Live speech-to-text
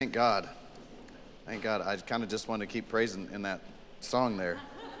Thank God. Thank God. I kind of just wanted to keep praising in that song there.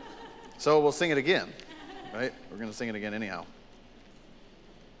 So we'll sing it again, right? We're going to sing it again anyhow.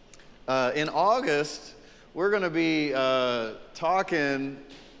 In August, we're going to be talking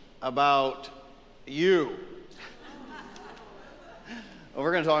about you.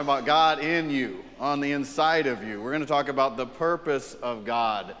 We're going to talk about God in you, on the inside of you. We're going to talk about the purpose of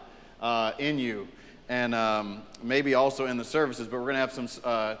God in you, and maybe also in the services. But we're going to have some,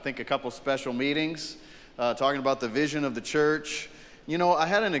 I think, a couple special meetings talking about the vision of the church. You know, I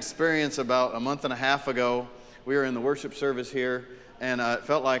had an experience about a month and a half ago. We were in the worship service here, and it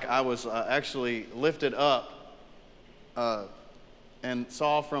felt like I was actually lifted up and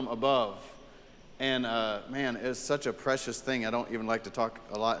saw from above. And man, it's such a precious thing. I don't even like to talk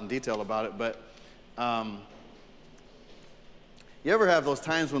a lot in detail about it, but you ever have those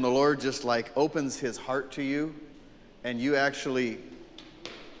times when the Lord just like opens his heart to you and you actually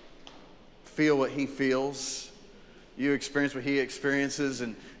feel what he feels? You experience what he experiences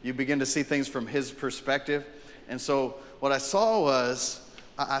and you begin to see things from his perspective. And so what I saw was,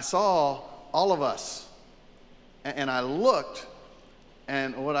 I saw all of us. And I looked,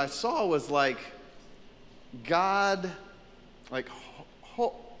 and what I saw was like God, like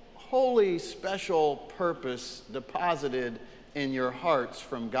holy special purpose deposited in your hearts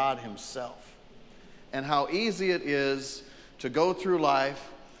from God himself. And how easy it is to go through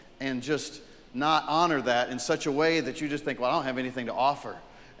life and just not honor that in such a way that you just think, well, I don't have anything to offer.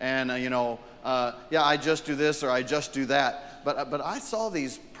 And, yeah, I just do this or I just do that. But I saw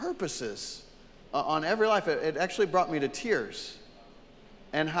these purposes on every life. It actually brought me to tears.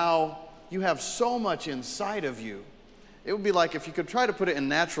 And how you have so much inside of you. It would be like, if you could try to put it in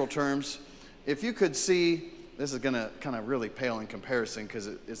natural terms, if you could see, this is going to kind of really pale in comparison because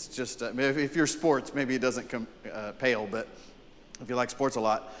it's just, if you're sports, maybe it doesn't pale, but if you like sports a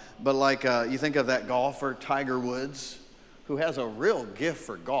lot. But like you think of that golfer, Tiger Woods, who has a real gift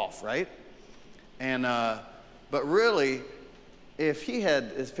for golf, right? And but really, if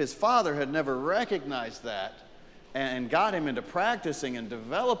his father had never recognized that and got him into practicing and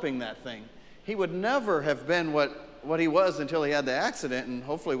developing that thing, he would never have been what he was until he had the accident, and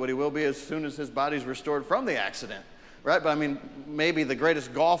hopefully what he will be as soon as his body's restored from the accident, right? But I mean, maybe the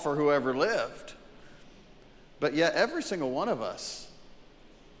greatest golfer who ever lived. But yet, every single one of us,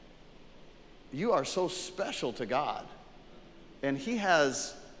 you are so special to God. And he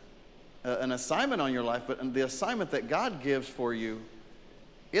has an assignment on your life, but the assignment that God gives for you,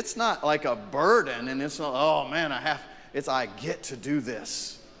 it's not like a burden, and it's not, oh man, I get to do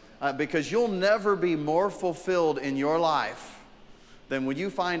this. Because you'll never be more fulfilled in your life than when you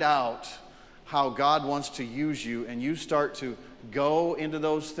find out how God wants to use you and you start to go into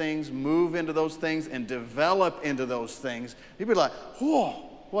those things, move into those things, and develop into those things. You'll be like, whoa,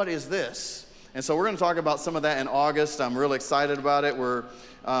 what is this? And so we're going to talk about some of that in August. I'm really excited about it. We're,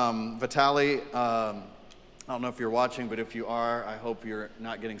 Vitaly, I don't know if you're watching, but if you are, I hope you're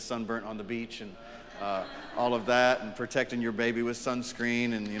not getting sunburnt on the beach and all of that, and protecting your baby with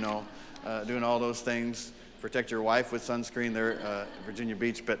sunscreen and, doing all those things. Protect your wife with sunscreen there at Virginia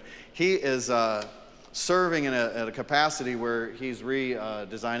Beach. But he is serving at a capacity where he's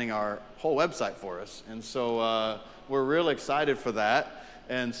redesigning our whole website for us. And so we're really excited for that.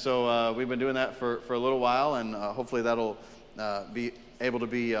 And so we've been doing that for a little while, and hopefully that'll be able to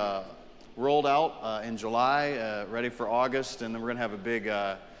be rolled out in July, ready for August. And then we're going to have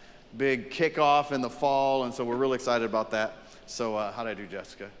a big kickoff in the fall, and so we're really excited about that. So how did I do,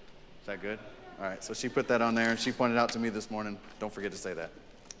 Jessica? Is that good? All right, so she put that on there, and she pointed out to me this morning, don't forget to say that.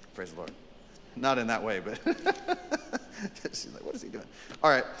 Praise the Lord. Not in that way, but she's like, what is he doing? All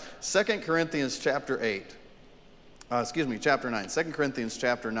right, 2 Corinthians chapter 9. 2 Corinthians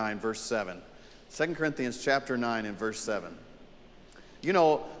chapter 9, verse 7. 2 Corinthians chapter 9 and verse 7.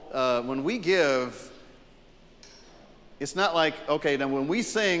 When we give, it's not like, okay, now when we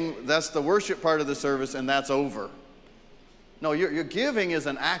sing, that's the worship part of the service and that's over. No, your giving is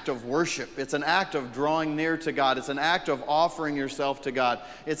an act of worship. It's an act of drawing near to God. It's an act of offering yourself to God.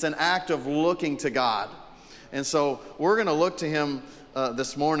 It's an act of looking to God. And so we're going to look to him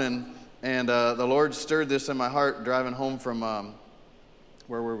this morning, and the Lord stirred this in my heart driving home from,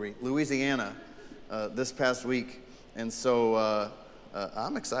 where were we? Louisiana this past week. And so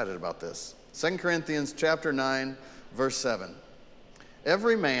I'm excited about this. 2 Corinthians chapter 9, verse 7.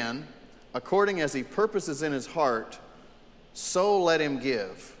 Every man, according as he purposes in his heart, so let him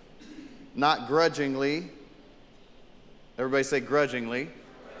give, not grudgingly. Everybody say grudgingly.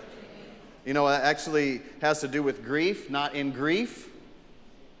 That actually has to do with grief, not in grief.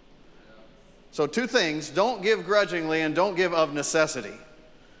 So two things, don't give grudgingly and don't give of necessity.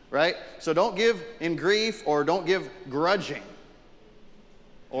 right? So don't give in grief, or don't give grudging.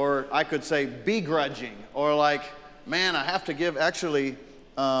 Or I could say begrudging, or like, man, I have to give. Actually,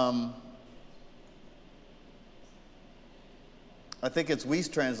 I think it's Weiss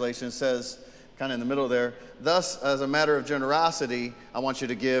translation. It says, kind of in the middle there, thus, as a matter of generosity, I want you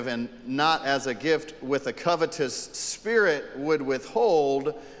to give, and not as a gift with a covetous spirit would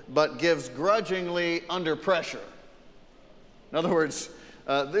withhold, but gives grudgingly under pressure. In other words,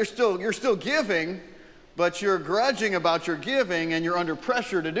 you're still giving, but you're grudging about your giving, and you're under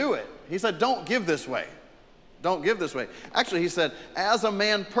pressure to do it. He said, don't give this way. Don't give this way. Actually, he said, as a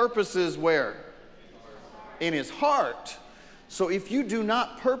man purposes where? In his heart. So if you do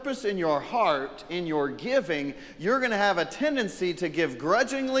not purpose in your heart, in your giving, you're going to have a tendency to give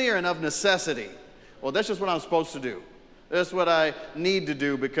grudgingly or of necessity. Well, that's just what I'm supposed to do. That's what I need to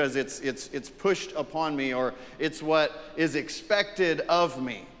do because it's pushed upon me, or it's what is expected of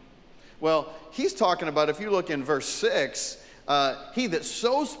me. Well, he's talking about, if you look in verse 6, he that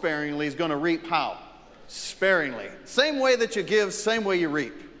sows sparingly is going to reap how? Sparingly. Same way that you give, same way you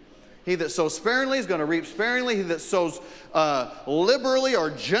reap. He that sows sparingly is going to reap sparingly. He that sows liberally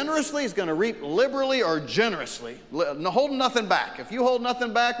or generously is going to reap liberally or generously. Holding nothing back. If you hold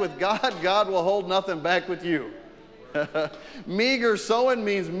nothing back with God, God will hold nothing back with you. Meager sowing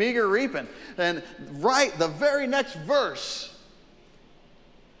means meager reaping. And right, the very next verse,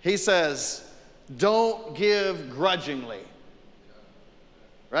 he says, don't give grudgingly.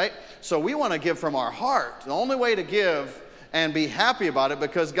 Right? So we want to give from our heart. The only way to give and be happy about it,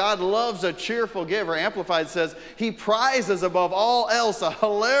 because God loves a cheerful giver. Amplified says, he prizes above all else a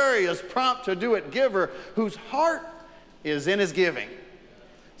hilarious, prompt to do it giver whose heart is in his giving.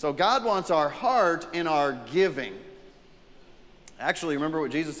 So God wants our heart in our giving. Actually, remember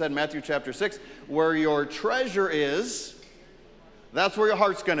what Jesus said in Matthew chapter 6, where your treasure is, that's where your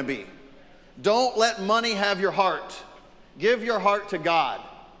heart's going to be. Don't let money have your heart. Give your heart to God,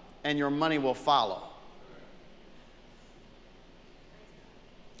 and your money will follow.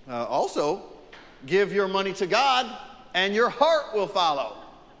 Also, give your money to God, and your heart will follow.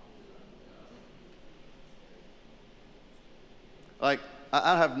 Like,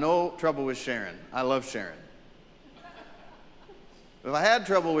 I have no trouble with Sharon. I love Sharon. If I had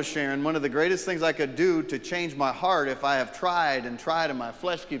trouble with Sharon, one of the greatest things I could do to change my heart, if I have tried and tried and my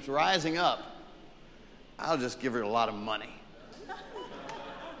flesh keeps rising up, I'll just give her a lot of money.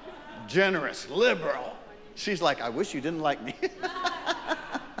 Generous, liberal. She's like, I wish you didn't like me.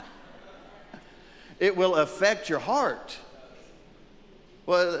 It will affect your heart.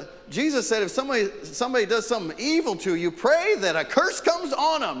 Well, Jesus said if somebody does something evil to you, pray that a curse comes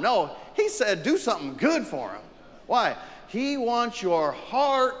on them. No, he said do something good for them. Why? He wants your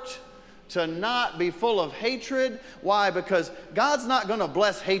heart to not be full of hatred. Why? Because God's not going to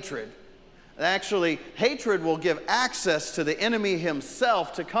bless hatred. Actually, hatred will give access to the enemy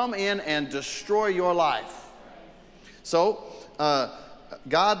himself to come in and destroy your life. So,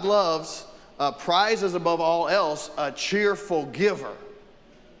 God loves, prizes above all else, a cheerful giver.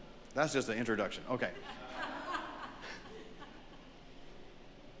 That's just the introduction. Okay.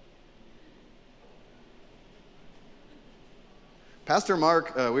 Pastor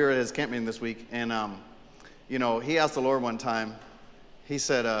Mark, we were at his camp meeting this week, and, he asked the Lord one time, he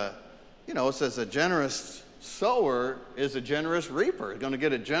said, it says a generous sower is a generous reaper. He's going to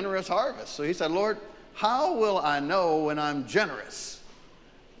get a generous harvest. So he said, Lord, how will I know when I'm generous?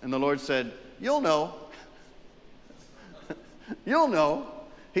 And the Lord said, you'll know. You'll know.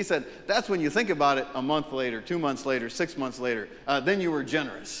 He said, that's when you think about it a month later, 2 months later, 6 months later. Then you were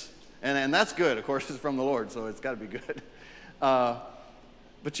generous. And that's good. Of course, it's from the Lord, so it's got to be good. But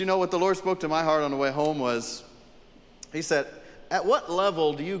what the Lord spoke to my heart on the way home was, he said, at what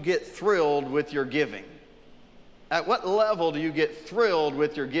level do you get thrilled with your giving? At what level do you get thrilled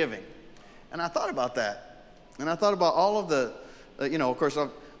with your giving? And I thought about that. And I thought about all of the, of course,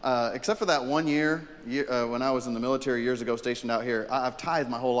 except for that 1 year when I was in the military years ago stationed out here, I've tithed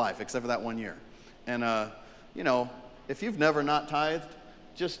my whole life except for that 1 year. And, if you've never not tithed,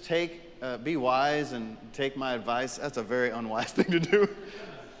 just be wise and take my advice. That's a very unwise thing to do.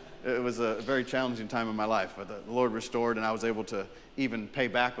 It was a very challenging time in my life, but the Lord restored, and I was able to even pay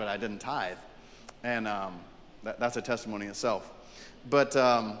back what I didn't tithe. And that's a testimony itself. But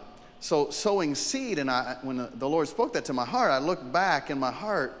so sowing seed, and when the Lord spoke that to my heart, I looked back in my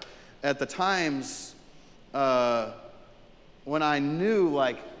heart at the times when I knew,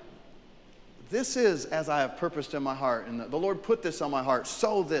 this is as I have purposed in my heart, and the Lord put this on my heart,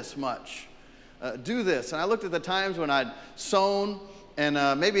 sow this much, do this. And I looked at the times when I'd sown,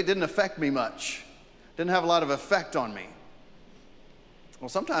 and maybe it didn't affect me much. Didn't have a lot of effect on me. Well,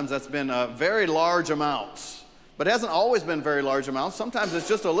 sometimes that's been very large amounts, but it hasn't always been very large amounts. Sometimes it's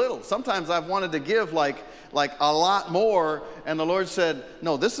just a little. Sometimes I've wanted to give like a lot more, and the Lord said,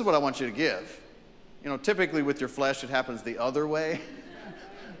 no, this is what I want you to give. You know, typically with your flesh, it happens the other way.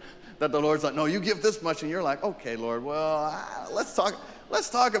 That the Lord's like, no, you give this much, and you're like, okay, Lord, well, let's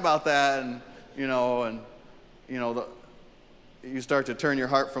talk about that, and you start to turn your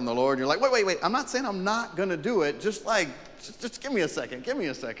heart from the Lord, and you're like, wait, I'm not saying I'm not going to do it, just give me a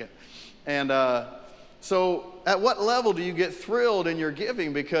second. And so at what level do you get thrilled in your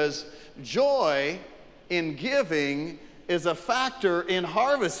giving? Because joy in giving is a factor in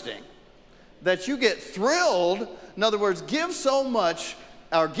harvesting. That you get thrilled, in other words, give so much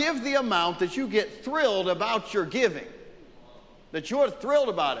or give the amount that you get thrilled about your giving. That you're thrilled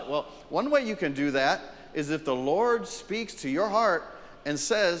about it. Well, one way you can do that is if the Lord speaks to your heart and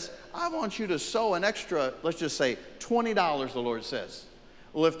says, I want you to sow an extra, let's just say $20, the Lord says.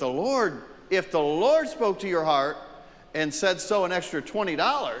 Well, if the Lord spoke to your heart and said sow an extra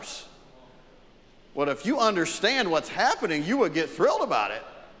 $20, well, if you understand what's happening, you would get thrilled about it.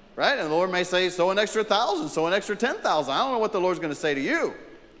 Right? And the Lord may say, sow an extra 1,000, sow an extra 10,000. I don't know what the Lord's going to say to you.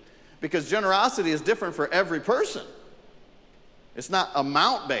 Because generosity is different for every person. It's not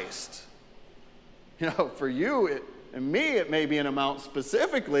amount-based. You know, for you and me, it may be an amount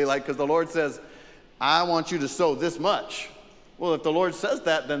specifically, like because the Lord says, I want you to sow this much. Well, if the Lord says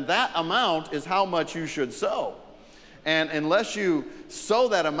that, then that amount is how much you should sow. And unless you sow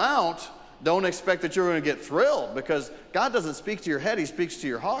that amount, don't expect that you're going to get thrilled, because God doesn't speak to your head, He speaks to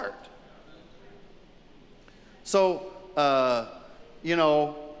your heart. So,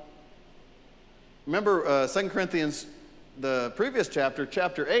 remember 2 Corinthians, the previous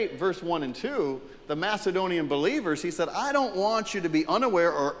chapter 8, verse 1 and 2, the Macedonian believers, he said, I don't want you to be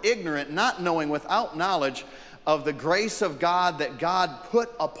unaware or ignorant, not knowing, without knowledge of the grace of God that God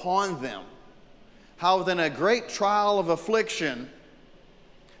put upon them. How then a great trial of affliction,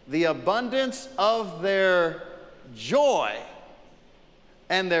 the abundance of their joy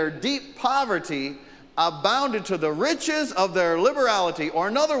and their deep poverty abounded to the riches of their liberality. Or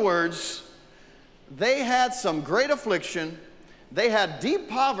in other words, they had some great affliction, they had deep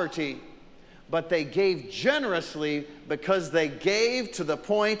poverty, but they gave generously because they gave to the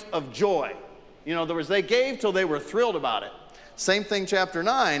point of joy. In other words, they gave till they were thrilled about it. Same thing, chapter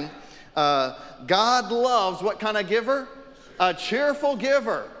 9. God loves what kind of giver? A cheerful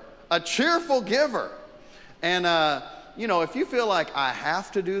giver. A cheerful giver. And, if you feel like I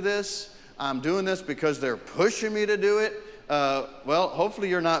have to do this, I'm doing this because they're pushing me to do it, well, hopefully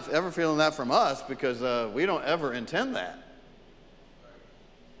you're not ever feeling that from us, because we don't ever intend that.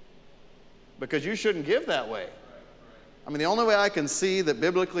 Because you shouldn't give that way. I mean, the only way I can see that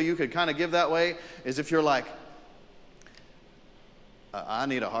biblically you could kind of give that way is if you're like, I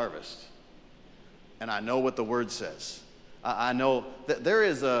need a harvest. And I know what the Word says. I know that there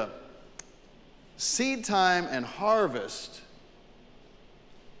is a seed time and harvest.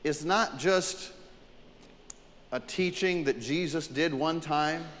 It's not just a teaching that Jesus did one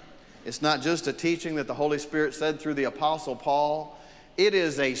time. It's not just a teaching that the Holy Spirit said through the Apostle Paul. It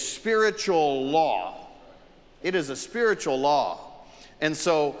is a spiritual law. It is a spiritual law. And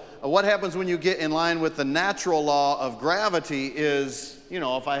so what happens when you get in line with the natural law of gravity is,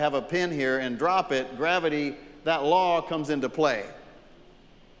 if I have a pin here and drop it, gravity, that law comes into play.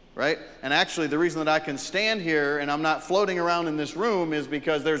 Right? And actually, the reason that I can stand here and I'm not floating around in this room is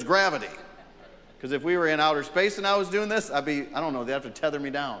because there's gravity. Because if we were in outer space and I was doing this, they'd have to tether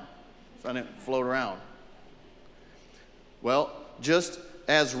me down so I didn't float around. Well, just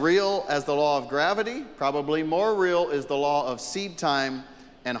as real as the law of gravity, probably more real is the law of seed time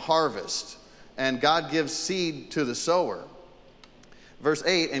and harvest. And God gives seed to the sower. Verse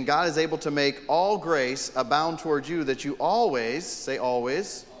 8, and God is able to make all grace abound towards you, that you always, say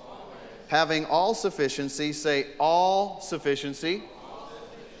always, having all sufficiency, say all sufficiency.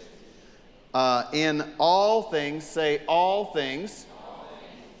 In all things, say all things,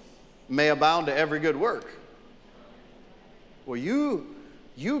 may abound to every good work. Well, you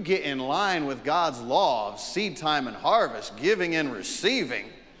get in line with God's law of seed time and harvest, giving and receiving.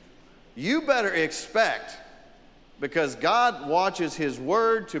 You better expect, because God watches His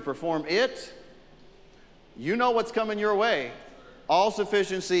word to perform it, you know what's coming your way. All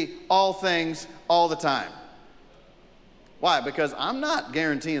sufficiency, all things, all the time. Why? Because I'm not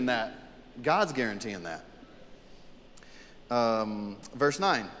guaranteeing that. God's guaranteeing that. Verse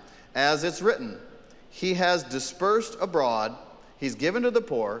 9. As it's written, He has dispersed abroad, He's given to the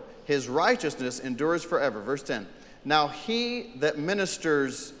poor, His righteousness endures forever. Verse 10. Now He that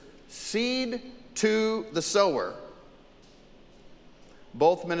ministers seed to the sower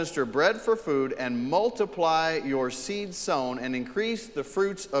both minister bread for food and multiply your seed sown and increase the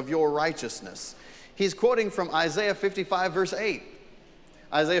fruits of your righteousness. He's quoting from Isaiah 55, verse 8.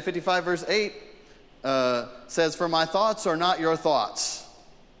 Isaiah 55, verse 8 says, "For my thoughts are not your thoughts.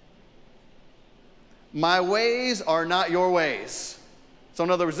 My ways are not your ways." So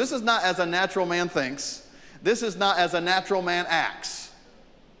in other words, this is not as a natural man thinks. This is not as a natural man acts.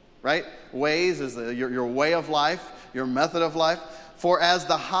 Right? Ways is your way of life, your method of life. "For as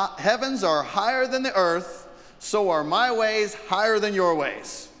the heavens are higher than the earth, so are my ways higher than your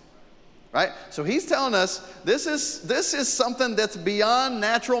ways." Right? So he's telling us this is something that's beyond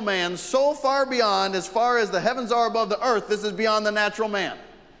natural man, so far beyond, as far as the heavens are above the earth, this is beyond the natural man.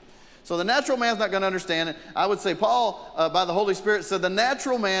 So the natural man's not going to understand it. I would say Paul, by the Holy Spirit, said the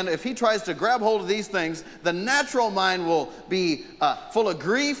natural man, if he tries to grab hold of these things, the natural mind will be full of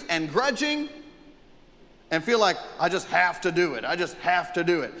grief and grudging and feel like, I just have to do it. I just have to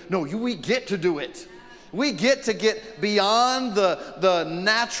do it. No, we get to do it. We get to get beyond the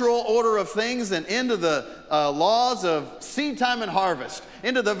natural order of things and into the laws of seed time and harvest,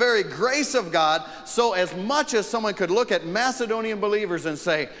 into the very grace of God. So as much as someone could look at Macedonian believers and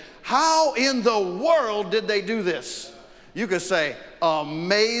say, how in the world did they do this? You could say,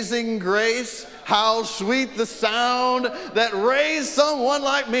 amazing grace, how sweet the sound that raised someone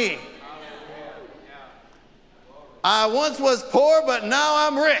like me. I once was poor, but now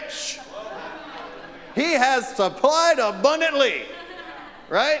I'm rich. He has supplied abundantly,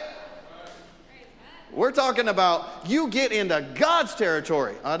 right? We're talking about you get into God's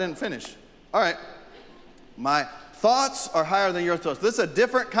territory. I didn't finish. All right. My thoughts are higher than your thoughts. This is a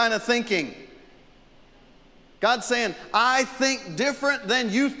different kind of thinking. God's saying, I think different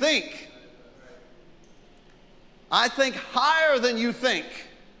than you think. I think higher than you think.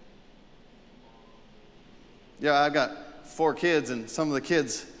 Yeah, I've got 4 kids, and some of the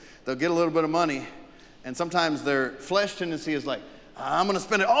kids, they'll get a little bit of money, and sometimes their flesh tendency is like, I'm going to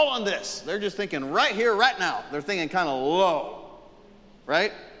spend it all on this. They're just thinking right here, right now. They're thinking kind of low,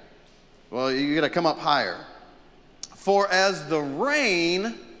 right? Well, you got to come up higher. For as the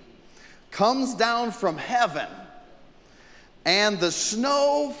rain comes down from heaven and the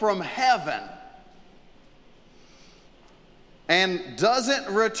snow from heaven and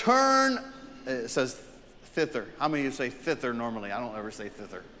doesn't return, it says thither. How many of you say thither normally? I don't ever say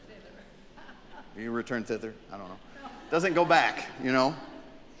thither. You return thither? I don't know. Doesn't go back,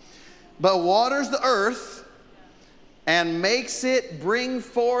 But waters the earth and makes it bring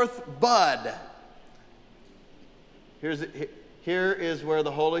forth bud. Here is where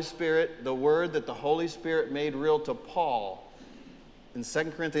the Holy Spirit, the word that the Holy Spirit made real to Paul in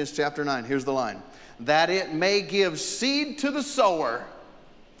 2 Corinthians chapter 9. Here's the line. That it may give seed to the sower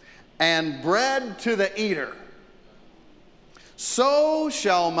and bread to the eater. So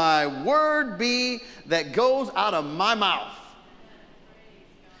shall my word be that goes out of my mouth.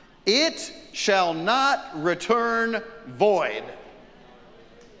 It shall not return void.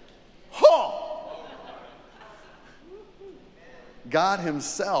 God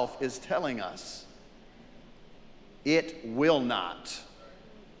himself is telling us it will not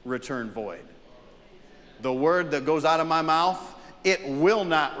return void. The word that goes out of my mouth, it will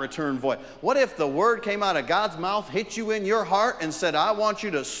not return void. What if the word came out of God's mouth, hit you in your heart and said, I want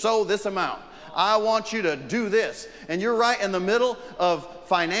you to sow this amount. I want you to do this. And you're right in the middle of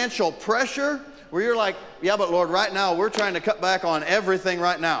financial pressure where you're like, yeah, but Lord, right now we're trying to cut back on everything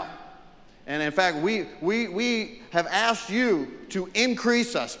right now. And in fact, we have asked you to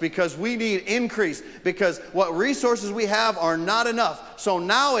increase us because we need increase because what resources we have are not enough. So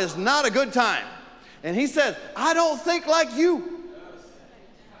now is not a good time. And he says, I don't think like you.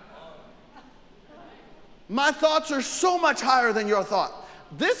 My thoughts are so much higher than your thought.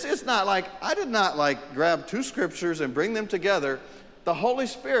 This is not like, I did not grab 2 scriptures and bring them together. The Holy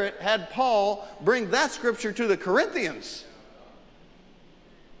Spirit had Paul bring that scripture to the Corinthians.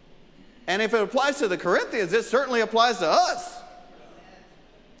 And if it applies to the Corinthians, it certainly applies to us.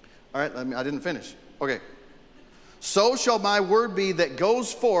 All right, I didn't finish. Okay. So shall my word be that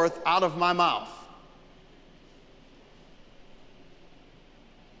goes forth out of my mouth.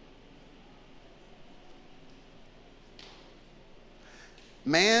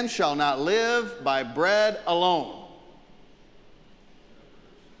 Man shall not live by bread alone,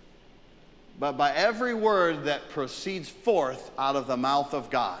 but by every word that proceeds forth out of the mouth of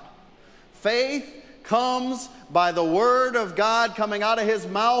God. Faith comes by the word of God coming out of his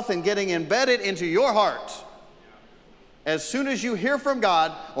mouth and getting embedded into your heart. As soon as you hear from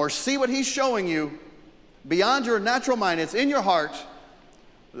God or see what he's showing you, beyond your natural mind, it's in your heart.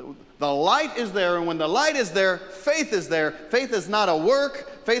 The light is there, and when the light is there, faith is there. Faith is not a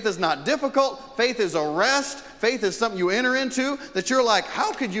work. Faith is not difficult. Faith is a rest. Faith is something you enter into that you're like,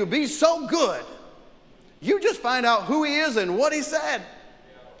 how could you be so good? You just find out who he is and what he said.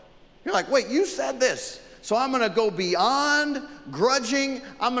 You're like, wait, you said this. So I'm going to go beyond grudging.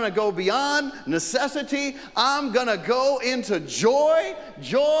 I'm going to go beyond necessity. I'm going to go into joy.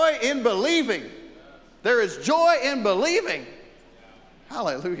 Joy in believing. There is joy in believing.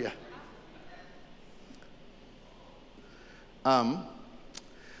 Hallelujah.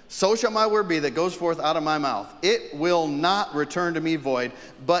 So shall my word be that goes forth out of my mouth. It will not return to me void,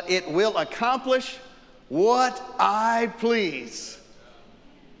 but it will accomplish what I please.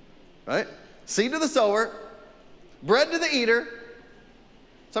 Right? Seed to the sower, bread to the eater.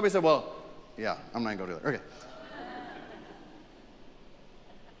 Somebody said, well, yeah, I'm not going to go do that. Okay.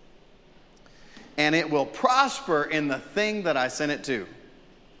 And it will prosper in the thing that I sent it to.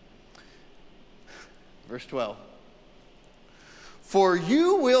 Verse 12. For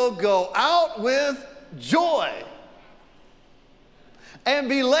you will go out with joy and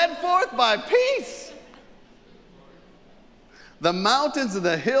be led forth by peace. The mountains and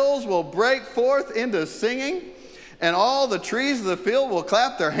the hills will break forth into singing, and all the trees of the field will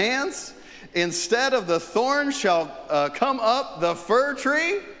clap their hands. Instead of the thorn shall come up the fir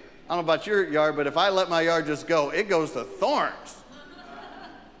tree. I don't know about your yard, but if I let my yard just go, it goes to thorns.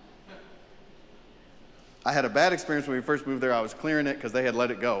 I had a bad experience when we first moved there. I was clearing it because they had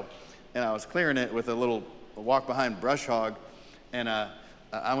let it go. And I was clearing it with a little walk-behind brush hog. And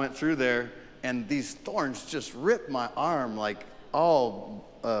I went through there, and these thorns just ripped my arm like all,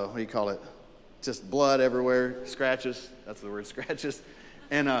 what do you call it? Just blood everywhere, scratches. That's the word, scratches.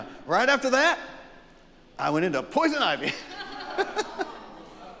 And right after that, I went into poison ivy.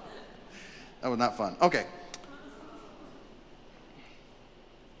 That was not fun. Okay.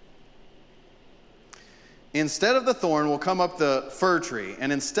 Instead of the thorn will come up the fir tree,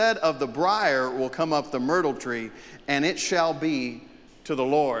 and instead of the briar will come up the myrtle tree, and it shall be to the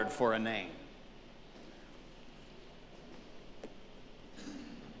Lord for a name.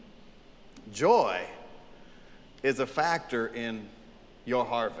 Joy is a factor in your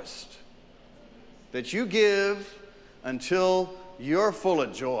harvest. That you give until you're full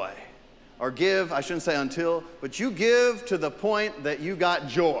of joy. Or give, I shouldn't say until, but you give to the point that you got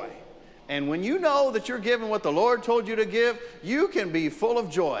joy. And when you know that you're giving what the Lord told you to give, you can be full of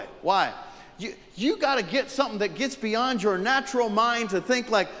joy. Why? You got to get something that gets beyond your natural mind to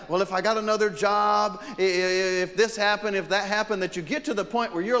think like, well, if I got another job, if this happened, if that happened, that you get to the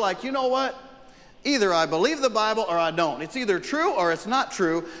point where you're like, you know what? Either I believe the Bible or I don't. It's either true or it's not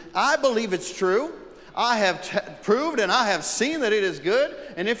true. I believe it's true. I have proved and I have seen that it is good.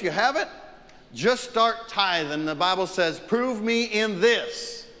 And if you haven't, just start tithing. The Bible says, prove me in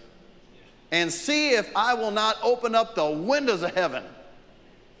this and see if I will not open up the windows of heaven.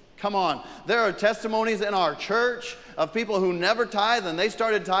 Come on. There are testimonies in our church of people who never tithe, and they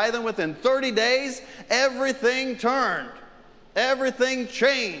started tithing within 30 days. Everything turned. Everything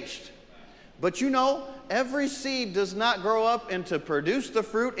changed. But you know, every seed does not grow up and to produce the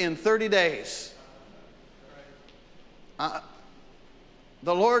fruit in 30 days.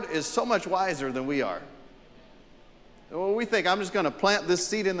 The Lord is so much wiser than we are. Well, we think, I'm just going to plant this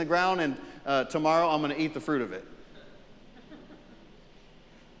seed in the ground and tomorrow I'm going to eat the fruit of it.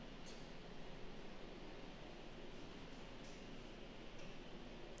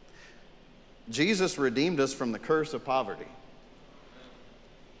 Jesus redeemed us from the curse of poverty.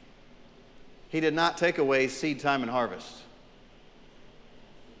 He did not take away seed time and harvest.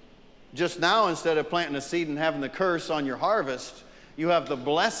 Just now, instead of planting a seed and having the curse on your harvest, you have the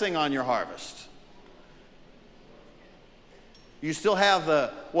blessing on your harvest. You still have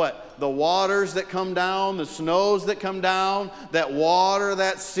the waters that come down, the snows that come down, that water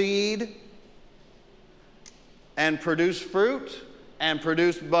that seed and produce fruit and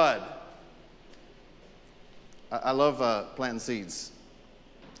produce bud. I love planting seeds.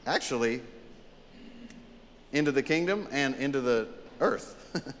 Actually, into the kingdom and into the earth.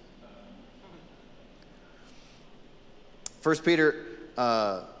 1 Peter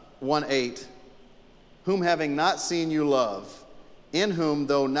 1:8, whom having not seen you love, in whom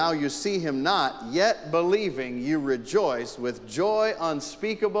though now you see him not, yet believing you rejoice with joy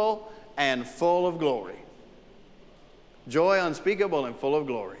unspeakable and full of glory. Joy unspeakable and full of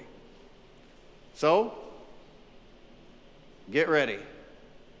glory. So, get ready.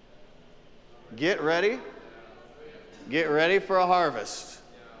 Get ready. Get ready for a harvest.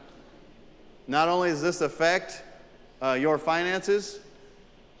 Not only does this affect your finances,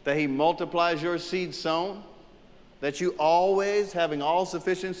 that he multiplies your seed sown, that you always, having all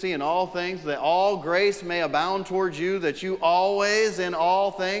sufficiency in all things, that all grace may abound towards you, that you always in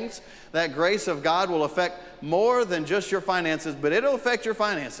all things, that grace of God will affect more than just your finances, but it'll affect your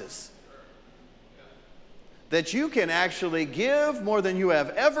finances. That you can actually give more than you have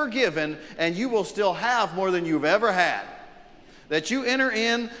ever given, and you will still have more than you've ever had. That you enter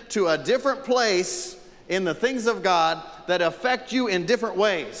into a different place in the things of God that affect you in different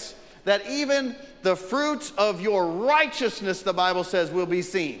ways. That even the fruits of your righteousness, the Bible says, will be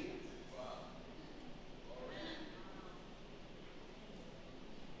seen.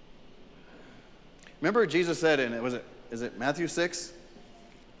 Remember Jesus said is it Matthew 6?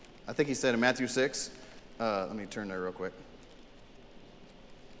 I think he said in Matthew 6. Let me turn there real quick.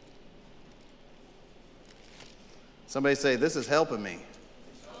 Somebody say, this is helping me.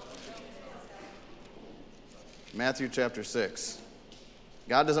 Matthew chapter 6.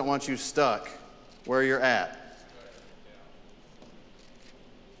 God doesn't want you stuck where you're at.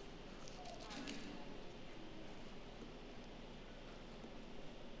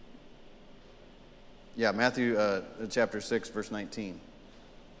 Yeah, Matthew chapter 6, verse 19.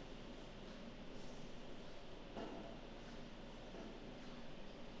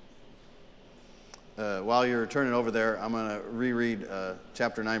 While you're turning over there, I'm going to reread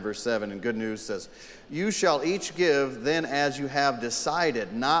chapter 9, verse 7. And Good News says, you shall each give then as you have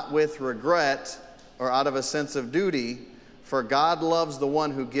decided, not with regret or out of a sense of duty, for God loves the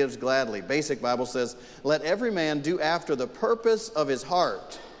one who gives gladly. Basic Bible says, let every man do after the purpose of his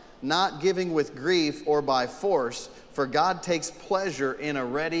heart, not giving with grief or by force, for God takes pleasure in a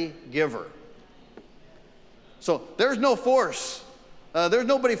ready giver. So there's no force. There's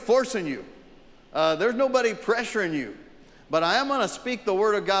nobody forcing you. There's nobody pressuring you. But I am going to speak the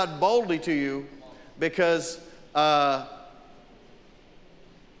word of God boldly to you because I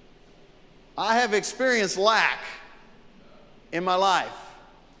have experienced lack in my life.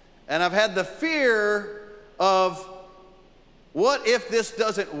 And I've had the fear of, what if this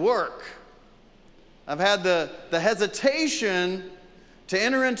doesn't work? I've had the hesitation to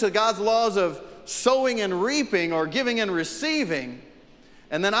enter into God's laws of sowing and reaping or giving and receiving.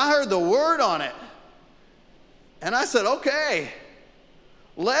 And then I heard the word on it. And I said, okay,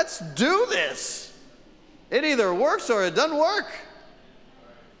 let's do this. It either works or it doesn't work.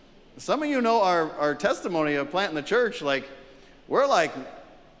 Some of you know our testimony of planting the church. Like, we're like,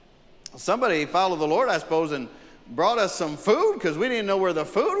 somebody followed the Lord, I suppose, and brought us some food because we didn't know where the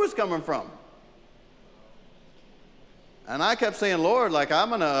food was coming from. And I kept saying, Lord, like, I'm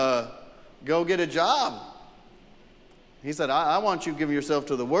going to go get a job. He said, I want you to give yourself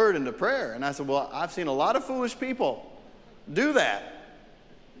to the word and to prayer. And I said, well, I've seen a lot of foolish people do that.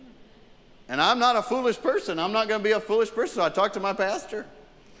 And I'm not a foolish person. I'm not going to be a foolish person. So I talked to my pastor.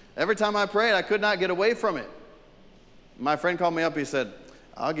 Every time I prayed, I could not get away from it. My friend called me up. He said,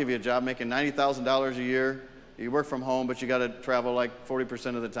 I'll give you a job making $90,000 a year. You work from home, but you got to travel like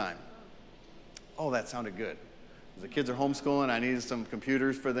 40% of the time. Oh, that sounded good. The kids are homeschooling. I needed some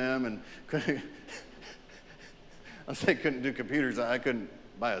computers for them. And I said I couldn't do computers. I couldn't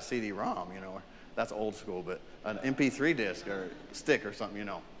buy a CD-ROM, That's old school, but an MP3 disc or stick or something,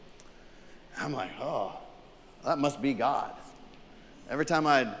 I'm like, oh, that must be God. Every time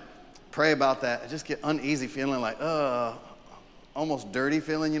I'd pray about that, I just get uneasy feeling like, almost dirty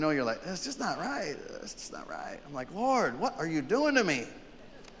feeling, You're like, it's just not right. It's just not right. I'm like, Lord, what are you doing to me?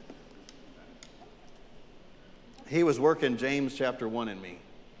 He was working James chapter 1 in me.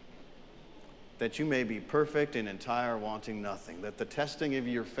 That you may be perfect and entire, wanting nothing. That the testing of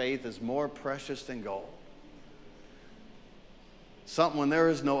your faith is more precious than gold. Something when there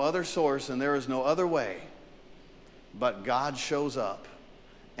is no other source and there is no other way, but God shows up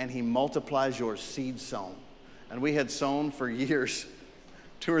and he multiplies your seed sown. And we had sown for years,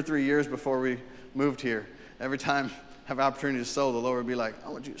 2 or 3 years before we moved here. Every time I have an opportunity to sow, the Lord would be like, I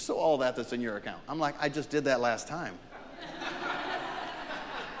want you to sow all that's in your account. I'm like, I just did that last time.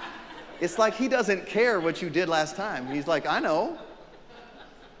 It's like he doesn't care what you did last time. He's like, I know,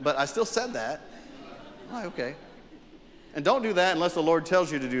 but I still said that. I'm like, okay. And don't do that unless the Lord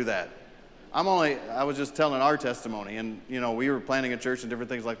tells you to do that. I was just telling our testimony, and, we were planning a church and different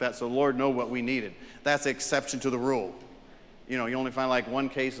things like that, so the Lord knew what we needed. That's the exception to the rule. You only find like one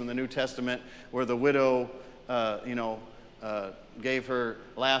case in the New Testament where the widow, gave her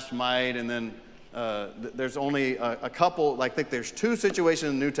last mite, and then there's only a couple, I think there's 2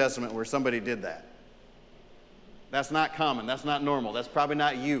 situations in the New Testament where somebody did that. That's not common. That's not normal. That's probably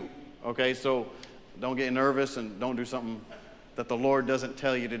not you. Okay, so don't get nervous and don't do something that the Lord doesn't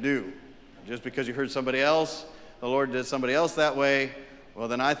tell you to do. Just because you heard somebody else, the Lord did somebody else that way, Well,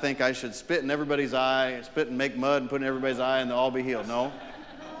 then I think I should spit in everybody's eye, spit and make mud and put in everybody's eye, and they'll all be healed. No?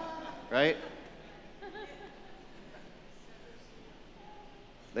 Right?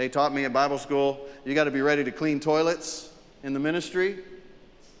 They taught me at Bible school, you got to be ready to clean toilets in the ministry.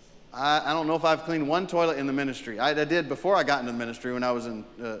 I don't know if I've cleaned one toilet in the ministry. I did before I got into the ministry when I was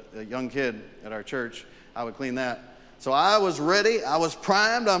a young kid at our church. I would clean that. So I was ready. I was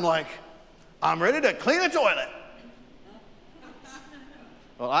primed. I'm like, I'm ready to clean a toilet.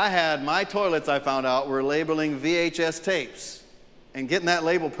 Well, I had my toilets, I found out, were labeling VHS tapes and getting that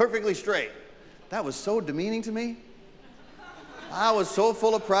label perfectly straight. That was so demeaning to me. I was so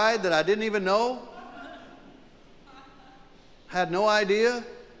full of pride that I didn't even know. Had no idea.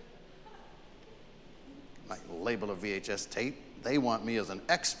 Like, label a VHS tape. They want me as an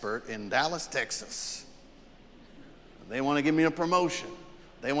expert in Dallas, Texas. They want to give me a promotion.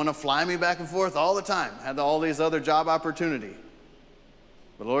 They want to fly me back and forth all the time. Had all these other job opportunity.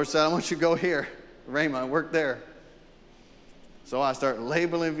 But the Lord said, I want you to go here. Rhema, work there. So I start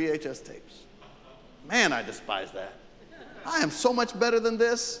labeling VHS tapes. Man, I despise that. I am so much better than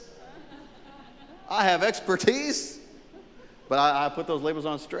this. I have expertise. But I put those labels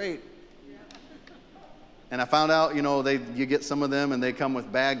on straight. And I found out, you get some of them and they come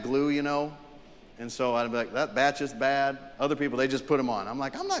with bad glue, And so I'd be like, that batch is bad. Other people, they just put them on. I'm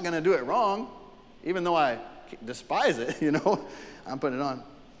like, I'm not going to do it wrong. Even though I despise it, I'm putting it on.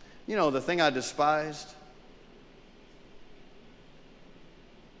 The thing I despised,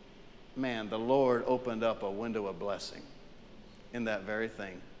 man, the Lord opened up a window of blessing in that very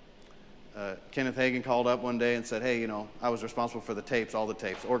thing. Kenneth Hagin called up one day and said, hey, I was responsible for the tapes, all the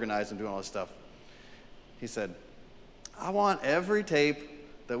tapes, organizing and doing all this stuff. He said, I want every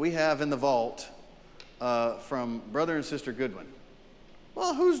tape that we have in the vault from Brother and Sister Goodwin.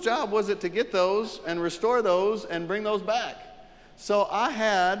 Well, whose job was it to get those and restore those and bring those back? So I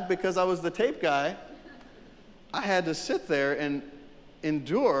had, because I was the tape guy, I had to sit there and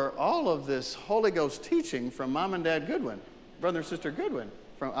endure all of this Holy Ghost teaching from Mom and Dad Goodwin, Brother and Sister Goodwin,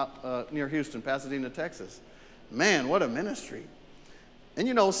 from near Houston, Pasadena, Texas. Man, what a ministry.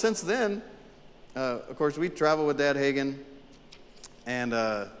 And since then, of course, we traveled with Dad Hagin, and,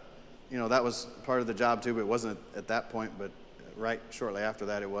 that was part of the job too, but it wasn't at that point, but right shortly after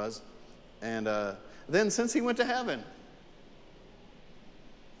that it was. And then since he went to heaven,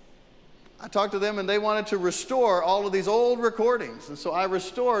 I talked to them, and they wanted to restore all of these old recordings. And so I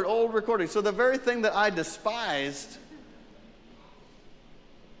restored old recordings. So the very thing that I despised,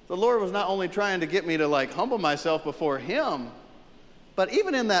 the Lord was not only trying to get me to humble myself before Him, but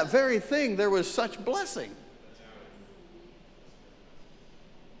even in that very thing, there was such blessing.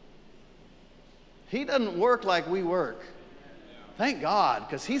 He doesn't work like we work. Thank God,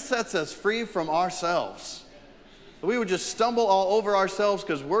 because He sets us free from ourselves. We would just stumble all over ourselves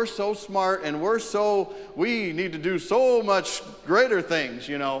because we're so smart and we need to do so much greater things,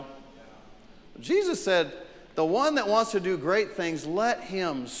 Jesus said, the one that wants to do great things, let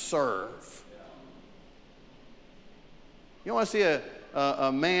him serve. You want to see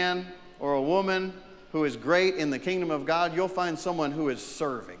a man or a woman who is great in the kingdom of God, you'll find someone who is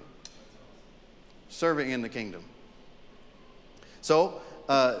serving in the kingdom. So,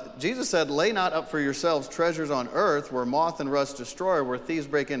 Jesus said, lay not up for yourselves treasures on earth where moth and rust destroy, where thieves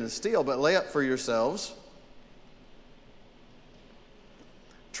break in and steal, but lay up for yourselves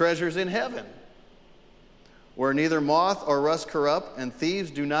treasures in heaven, where neither moth or rust corrupt, and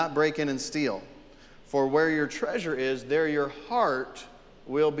thieves do not break in and steal. For where your treasure is, there your heart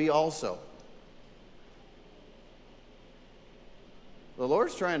will be also. The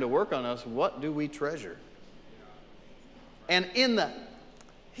Lord's trying to work on us. What do we treasure? And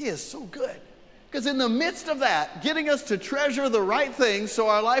He is so good. Because in the midst of that, getting us to treasure the right things so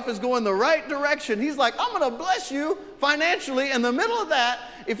our life is going the right direction, He's like, I'm going to bless you financially in the middle of that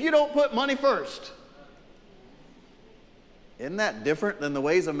if you don't put money first. Isn't that different than the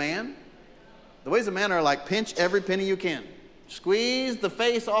ways of man? The ways of man are like pinch every penny you can. Squeeze the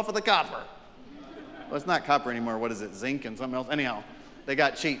face off of the copper. Well, it's not copper anymore. What is it? Zinc and something else? Anyhow, they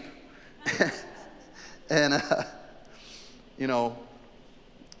got cheap. And,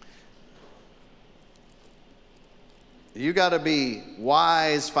 you got to be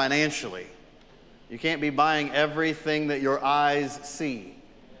wise financially. You can't be buying everything that your eyes see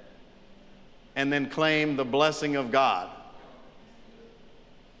and then claim the blessing of God.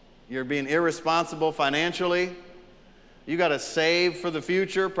 You're being irresponsible financially. You got to save for the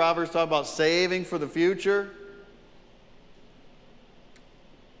future. Proverbs talk about saving for the future.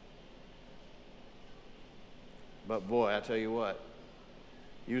 But boy, I tell you what,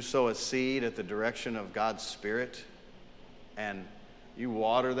 you sow a seed at the direction of God's Spirit, and You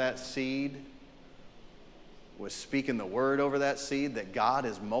water that seed with speaking the word over that seed that God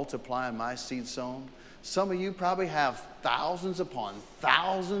is multiplying my seed sown. Some of you probably have thousands upon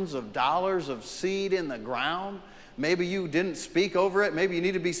thousands of dollars of seed in the ground. Maybe you didn't speak over it. Maybe you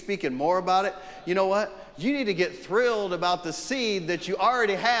need to be speaking more about it. You know what? You need to get thrilled about the seed that you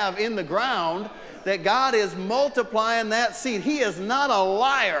already have in the ground, that God is multiplying that seed. He is not a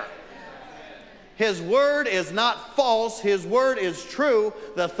liar. His word is not false. His word is true.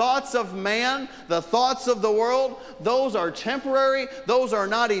 The thoughts of man, the thoughts of the world, those are temporary. Those are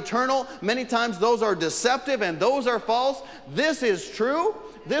not eternal. Many times those are deceptive and those are false. This is true.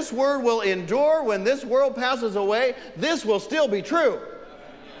 This word will endure. When this world passes away, this will still be true.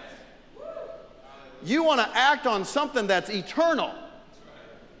 You want to act on something that's eternal.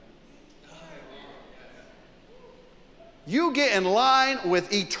 You get in line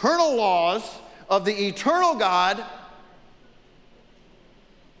with eternal laws of the eternal God.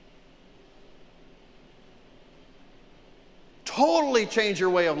 Totally change your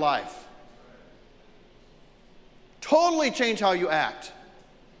way of life. Totally change how you act.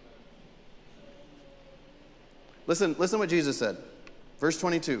 Listen what Jesus said. Verse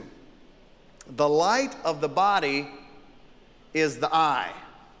 22. The light of the body is the eye.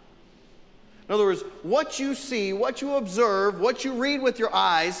 In other words, what you see, what you observe, what you read with your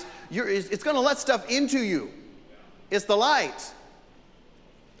eyes, it's going to let stuff into you. It's the light.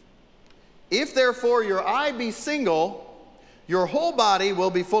 If therefore your eye be single, your whole body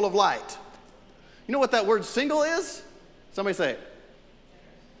will be full of light. You know what that word single is? Somebody say it.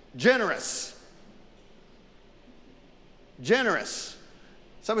 Generous. Generous.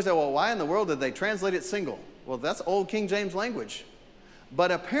 Somebody say, well, why in the world did they translate it single? Well, that's old King James language.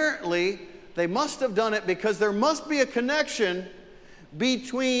 But apparently, they must have done it because there must be a connection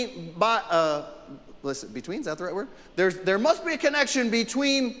between, between, is that the right word? There must be a connection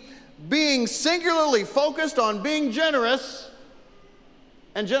between being singularly focused on being generous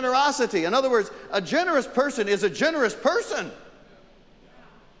and generosity. In other words, a generous person is a generous person.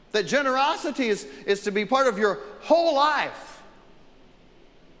 That generosity is to be part of your whole life.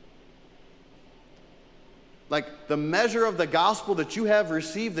 Like the measure of the gospel that you have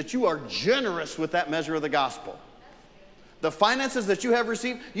received, that you are generous with that measure of the gospel. The finances that you have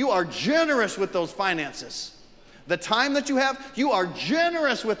received, you are generous with those finances. The time that you have, you are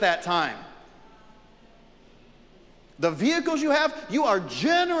generous with that time. The vehicles you have, you are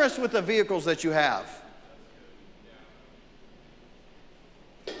generous with the vehicles that you have.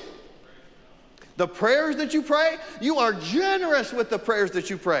 The prayers that you pray, you are generous with the prayers that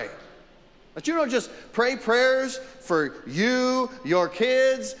you pray. But you don't just pray prayers for you, your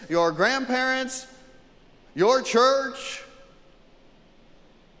kids, your grandparents, your church.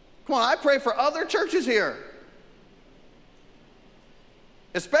 Come on, I pray for other churches here.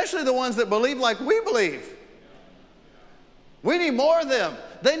 Especially the ones that believe like we believe. We need more of them.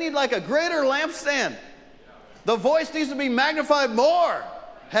 They need like a greater lampstand. The voice needs to be magnified more.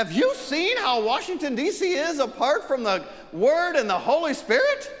 Have you seen how Washington, D.C. is apart from the Word and the Holy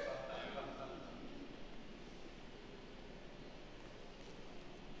Spirit?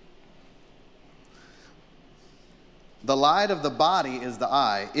 The light of the body is the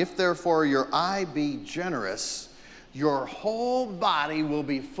eye. If therefore your eye be generous, your whole body will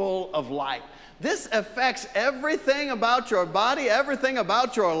be full of light. This affects everything about your body, everything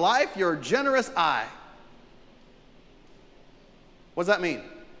about your life, your generous eye. What does that mean?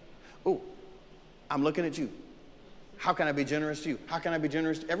 Oh, I'm looking at you. How can I be generous to you? How can I be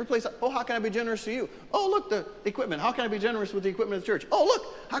generous to every place? Oh, how can I be generous to you? Oh, look, the equipment. How can I be generous with the equipment of the church? Oh,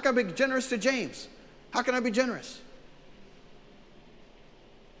 look, how can I be generous to James? How can I be generous?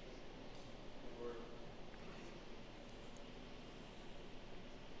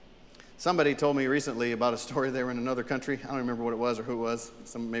 Somebody told me recently about a story. They were in another country. I don't remember what it was or who it was.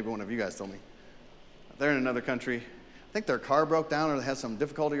 Maybe one of you guys told me. They're in another country. I think their car broke down or they had some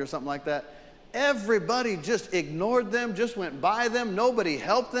difficulty or something like that. Everybody just ignored them, just went by them. Nobody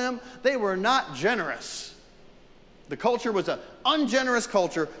helped them. They were not generous. The culture was an ungenerous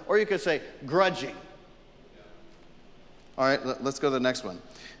culture, or you could say grudging. All right, let's go to the next one.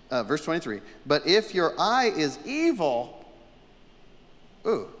 Verse 23. But if your eye is evil,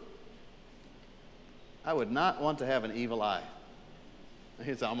 I would not want to have an evil eye.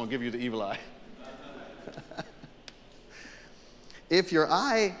 He said, I'm going to give you the evil eye. If your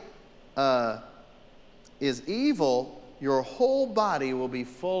eye is evil, your whole body will be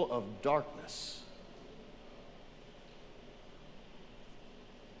full of darkness.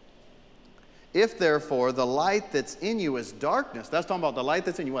 If therefore the light that's in you is darkness, that's talking about the light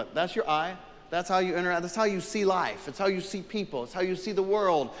that's in you. What? That's your eye. That's how you interact. That's how you see life. It's how you see people. It's how you see the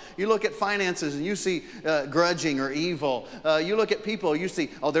world. You look at finances and you see grudging or evil. You look at people, you see,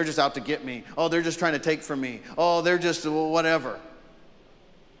 oh, they're just out to get me. Oh, they're just trying to take from me. Oh, they're just whatever.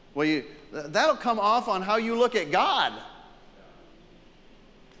 Well, that'll come off on how you look at God.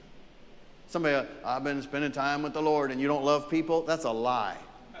 Somebody, I've been spending time with the Lord and you don't love people. That's a lie.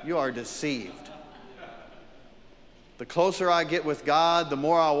 You are deceived. The closer I get with God, the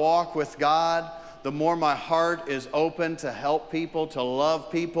more I walk with God, the more my heart is open to help people, to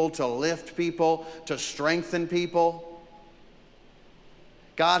love people, to lift people, to strengthen people.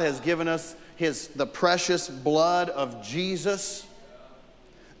 God has given us the precious blood of Jesus,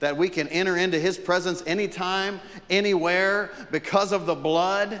 that we can enter into His presence anytime, anywhere, because of the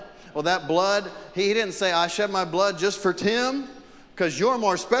blood. Well, that blood, He didn't say, I shed my blood just for Tim, because you're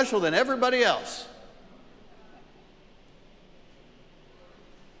more special than everybody else.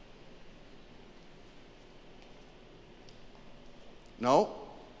 No,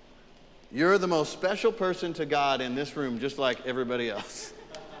 you're the most special person to God in this room, just like everybody else.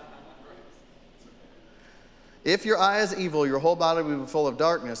 If your eye is evil, your whole body will be full of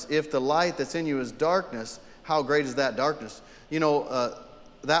darkness. If the light that's in you is darkness, how great is that darkness? You know,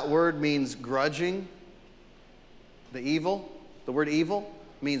 that word means grudging. The word evil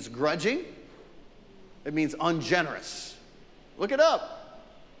means grudging. It means ungenerous. Look it up.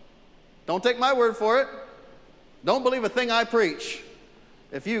 Don't take my word for it. Don't believe a thing I preach.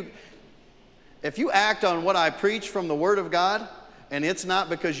 If you act on what I preach from the Word of God, and it's not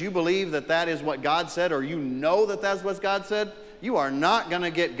because you believe that that is what God said, or you know that that's what God said, you are not going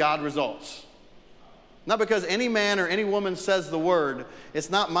to get God results. Not because any man or any woman says the word. It's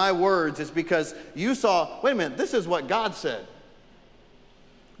not my words. It's because you saw, wait a minute, this is what God said.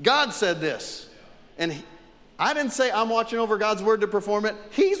 God said this. And I didn't say I'm watching over God's word to perform it.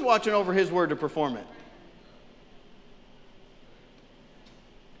 He's watching over His word to perform it.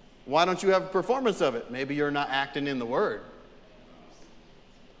 Why don't you have a performance of it? Maybe you're not acting in the word.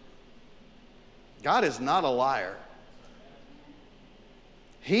 God is not a liar.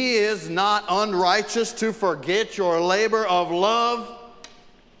 He is not unrighteous to forget your labor of love.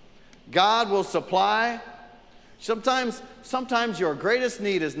 God will supply. Sometimes your greatest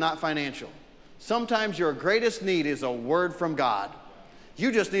need is not financial. Sometimes your greatest need is a word from God.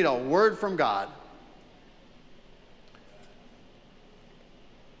 You just need a word from God.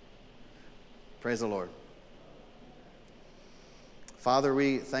 Praise the Lord. Father,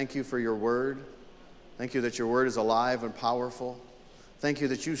 we thank you for your word. Thank you that your word is alive and powerful. Thank you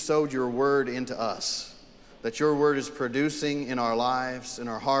that you sowed your word into us, that your word is producing in our lives, in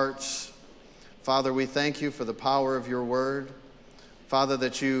our hearts. Father, we thank you for the power of your word. Father,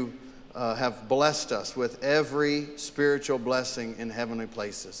 that you have blessed us with every spiritual blessing in heavenly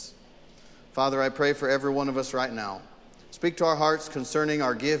places. Father, I pray for every one of us right now. Speak to our hearts concerning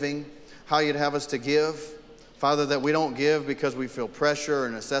our giving, how you'd have us to give. Father, that we don't give because we feel pressure or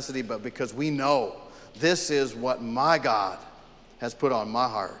necessity, but because we know this is what my God has put on my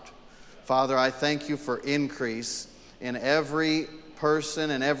heart. Father, I thank you for increase in every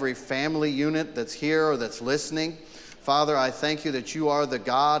person and every family unit that's here or that's listening. Father, I thank you that you are the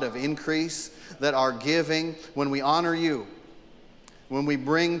God of increase, that our giving, when we honor you, when we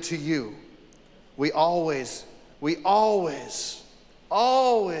bring to you, we always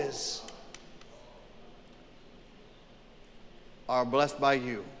are blessed by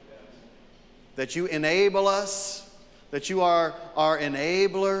you. That you enable us, that you are our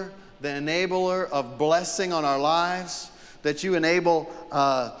enabler, the enabler of blessing on our lives, that you enable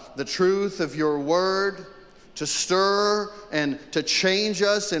the truth of your word to stir and to change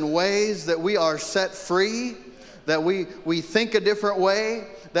us in ways that we are set free, that we think a different way,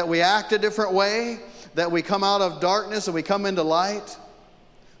 that we act a different way, that we come out of darkness and we come into light.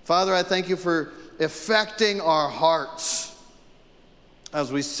 Father, I thank you for affecting our hearts as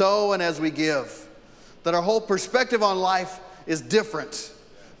we sow and as we give, that our whole perspective on life is different,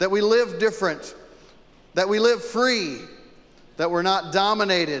 that we live different, that we live free, that we're not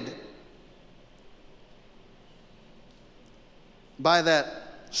dominated by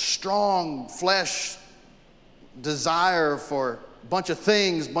that strong flesh desire for a bunch of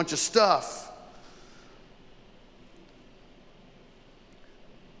things, a bunch of stuff.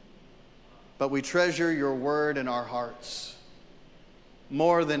 But we treasure your word in our hearts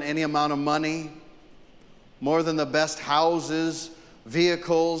more than any amount of money, more than the best houses,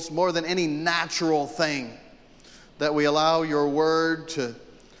 vehicles, more than any natural thing, that we allow your word to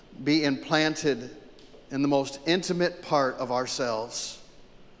be implanted in the most intimate part of ourselves.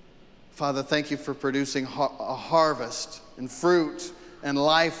 Father, thank you for producing a harvest and fruit and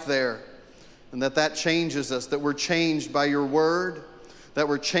life there and that changes us, that we're changed by your word, that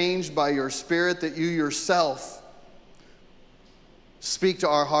we're changed by your Spirit, that you yourself speak to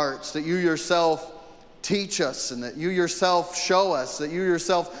our hearts, that you yourself teach us, and that you yourself show us, that you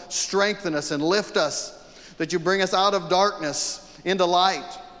yourself strengthen us and lift us, that you bring us out of darkness into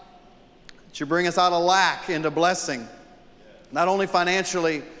light, that you bring us out of lack into blessing, not only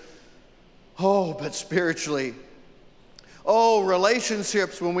financially, but spiritually.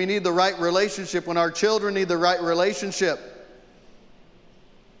 Relationships, when we need the right relationship, when our children need the right relationship.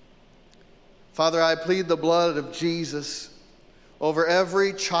 Father, I plead the blood of Jesus over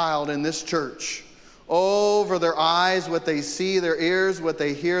every child in this church, over their eyes, what they see, their ears, what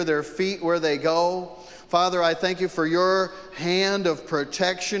they hear, their feet, where they go. Father, I thank you for your hand of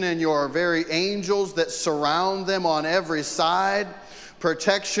protection and your very angels that surround them on every side.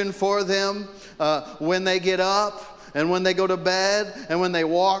 Protection for them when they get up and when they go to bed and when they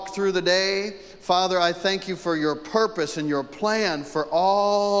walk through the day. Father, I thank you for your purpose and your plan for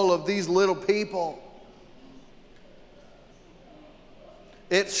all of these little people.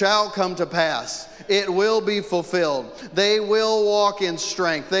 It shall come to pass. It will be fulfilled. They will walk in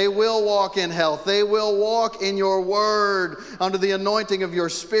strength. They will walk in health. They will walk in your word under the anointing of your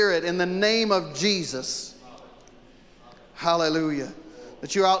Spirit in the name of Jesus. Hallelujah.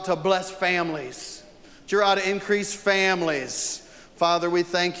 That you're out to bless families. That you're out to increase families. Father, we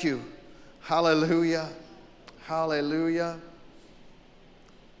thank you. Hallelujah. Hallelujah.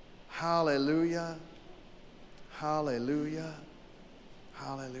 Hallelujah. Hallelujah.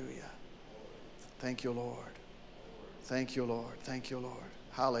 Hallelujah. Thank you, Lord. Thank you, Lord. Thank you, Lord.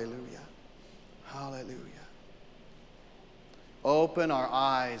 Hallelujah. Hallelujah. Open our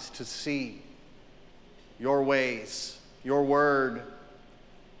eyes to see your ways, your word,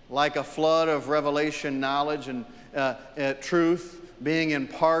 like a flood of revelation knowledge and truth being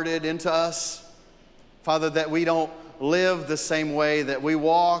imparted into us. Father, that we don't live the same way, that we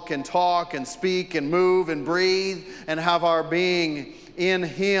walk and talk and speak and move and breathe and have our being in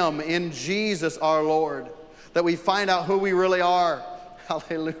Him, in Jesus our Lord, that we find out who we really are.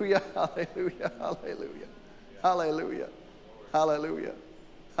 Hallelujah, hallelujah, hallelujah, hallelujah, hallelujah,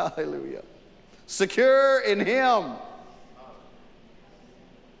 hallelujah. Secure in Him,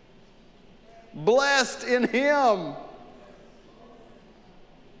 blessed in Him,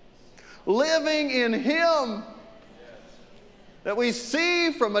 living in Him, that we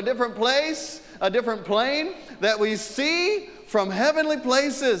see from a different place, a different plane, that we see from heavenly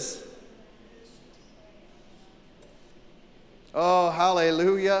places. Oh,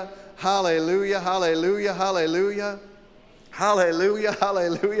 hallelujah, hallelujah, hallelujah, hallelujah, hallelujah,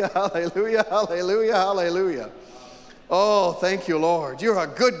 hallelujah, hallelujah, hallelujah, hallelujah. Oh, thank you, Lord. You're a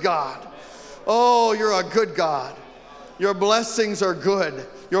good God. Oh, you're a good God. Your blessings are good.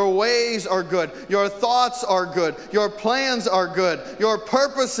 Your ways are good. Your thoughts are good. Your plans are good. Your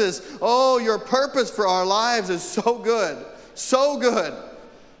purposes, your purpose for our lives is so good. So good.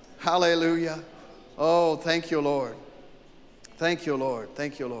 Hallelujah. Oh, thank you, Lord. Thank you, Lord.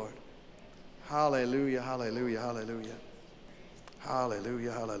 Thank you, Lord. Hallelujah, hallelujah, hallelujah.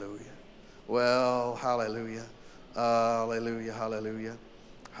 Hallelujah, hallelujah. Well, hallelujah. Hallelujah, hallelujah.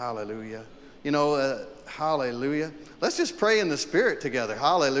 Hallelujah. Hallelujah. Let's just pray in the Spirit together.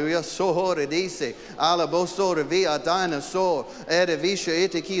 Hallelujah. Sohore dice, alabosore via dinosaur, erevisha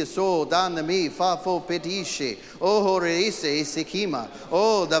etiki so danami fafo pedishe, ohore ise isikima,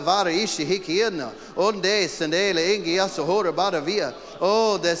 davara ishi hikiena, onde sendele ingia sohore badavia,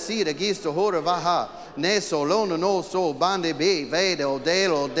 desida gisto hore vaha. Ne solono no so bande be vede o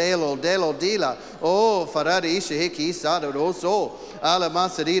delo dila farade ishe hiki sada do so ala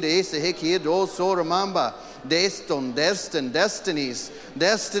masadida ise hiki do so remamba destinies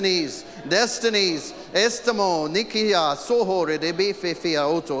estamo nikia sohore de be fefia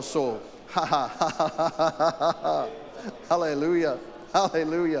oto so hallelujah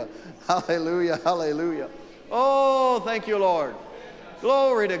hallelujah hallelujah hallelujah. Oh, thank you, Lord.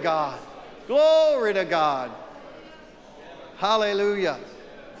 Glory to God. Glory to God. Hallelujah.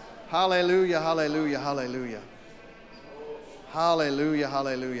 Hallelujah, hallelujah, hallelujah. Hallelujah,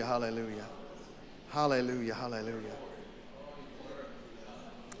 hallelujah, hallelujah. Hallelujah, hallelujah.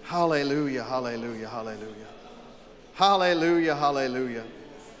 Hallelujah, hallelujah, hallelujah. Hallelujah, hallelujah.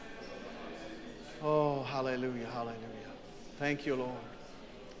 Oh, hallelujah, hallelujah. Thank you, Lord.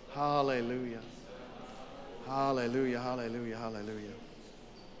 Hallelujah. Hallelujah, hallelujah, hallelujah.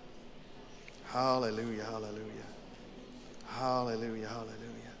 Hallelujah, hallelujah. Hallelujah,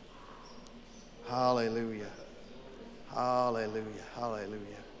 hallelujah. Hallelujah. Hallelujah,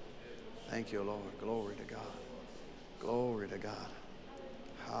 hallelujah. Thank you, Lord. Glory to God. Glory to God.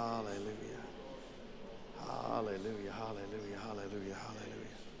 Hallelujah.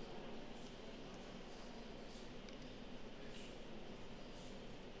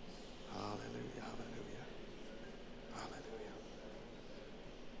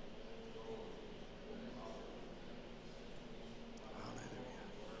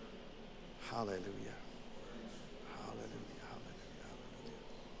 Hallelujah. Hallelujah. Hallelujah.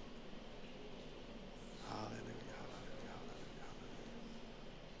 Hallelujah.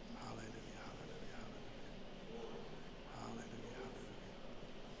 Hallelujah. Hallelujah. Hallelujah.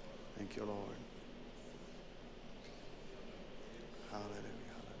 Thank you, Lord.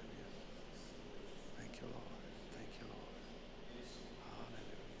 Hallelujah. Hallelujah. Thank you, Lord. Thank you, Lord.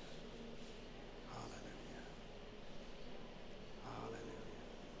 Hallelujah. Hallelujah. Hallelujah.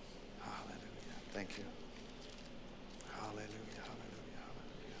 Hallelujah. Thank you. Hallelujah. Hallelujah.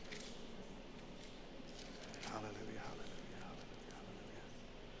 Hallelujah. Hallelujah. Hallelujah. Hallelujah.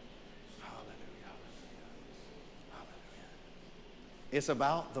 Hallelujah. Hallelujah. It's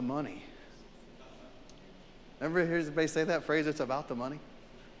about the money. Ever hear anybody say that phrase, it's about the money?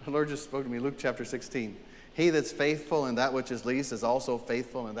 The Lord just spoke to me, Luke chapter 16. He that's faithful in that which is least is also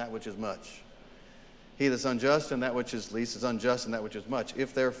faithful in that which is much. He that's unjust in that which is least is unjust in that which is much.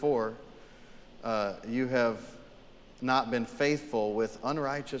 If therefore you have not been faithful with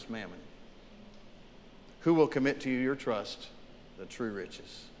unrighteous mammon, who will commit to you your trust, the true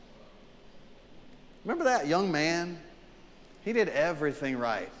riches? Remember that young man? He did everything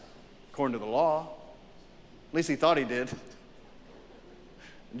right, according to the law. At least he thought he did.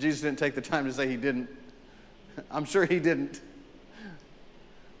 Jesus didn't take the time to say he didn't. I'm sure he didn't.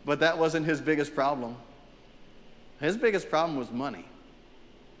 But that wasn't his biggest problem. His biggest problem was money.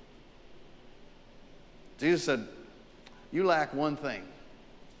 Jesus said, you lack one thing.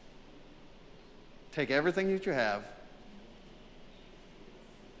 Take everything that you have,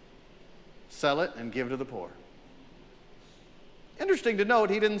 sell it, and give to the poor. Interesting to note,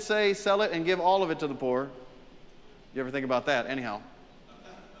 he didn't say sell it and give all of it to the poor. You ever think about that? Anyhow.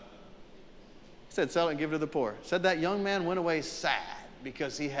 He said, sell it and give it to the poor. Said that young man went away sad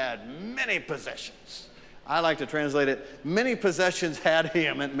because he had many possessions. I like to translate it, many possessions had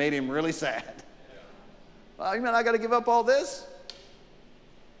him and made him really sad. Well, you mean I got to give up all this?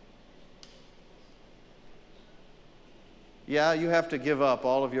 Yeah, you have to give up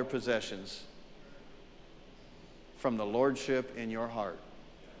all of your possessions from the lordship in your heart.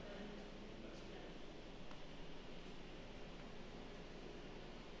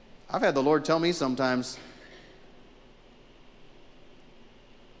 I've had the Lord tell me sometimes,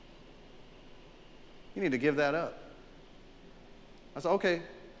 you need to give that up. I said, okay,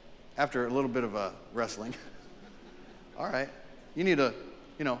 after a little bit of wrestling. All right, you need to,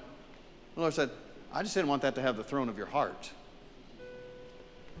 the Lord said, I just didn't want that to have the throne of your heart.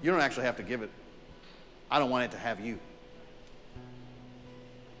 You don't actually have to give it. I don't want it to have you.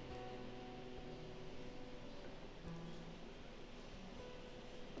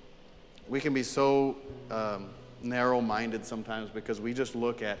 We can be so narrow-minded sometimes because we just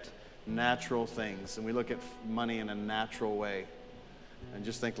look at natural things and we look at money in a natural way and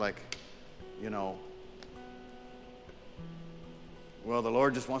just think like, well, the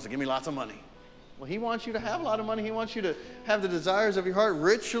Lord just wants to give me lots of money. Well, he wants you to have a lot of money. He wants you to have the desires of your heart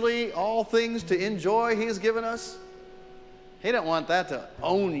richly, all things to enjoy he has given us. He doesn't want that to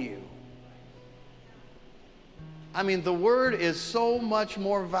own you. I mean, the word is so much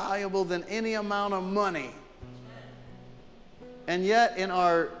more valuable than any amount of money. And yet, in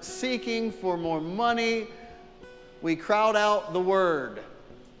our seeking for more money, we crowd out the word.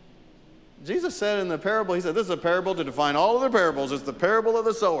 Jesus said in the parable, he said, this is a parable to define all of the parables. It's the parable of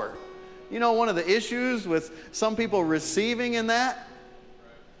the sower. You know, one of the issues with some people receiving in that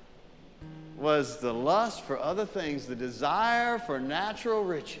was the lust for other things, the desire for natural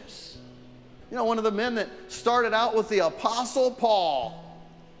riches. You know, one of the men that started out with the Apostle Paul,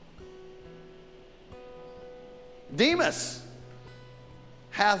 Demas,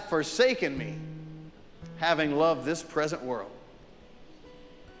 hath forsaken me, having loved this present world.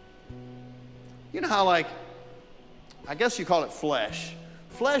 You know how, I guess you call it flesh.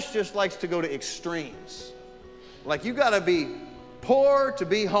 Flesh just likes to go to extremes. Like you got to be poor to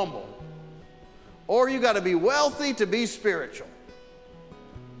be humble, or you got to be wealthy to be spiritual.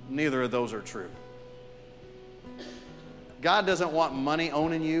 Neither of those are true. God doesn't want money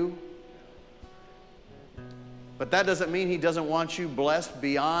owning you, but that doesn't mean he doesn't want you blessed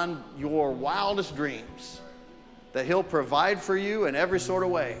beyond your wildest dreams, that he'll provide for you in every sort of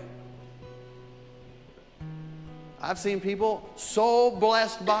way. I've seen people so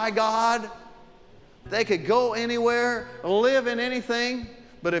blessed by God, they could go anywhere, live in anything,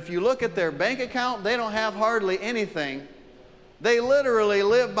 but if you look at their bank account, they don't have hardly anything. They literally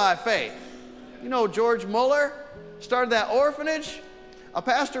live by faith. You know, George Muller started that orphanage. A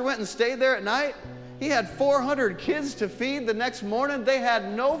pastor went and stayed there at night. He had 400 kids to feed the next morning. They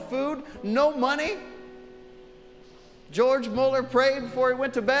had no food, no money. George Mueller prayed before he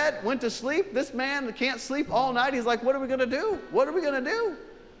went to bed, went to sleep. This man can't sleep all night. He's like, what are we going to do? What are we going to do?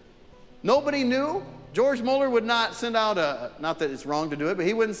 Nobody knew. George Mueller would not send out not that it's wrong to do it, but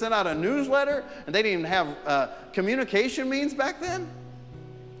he wouldn't send out a newsletter, and they didn't even have communication means back then.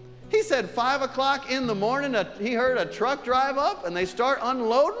 He said 5 o'clock in the morning, he heard a truck drive up, and they start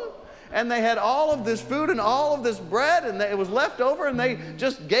unloading, and they had all of this food and all of this bread, and it was left over, and they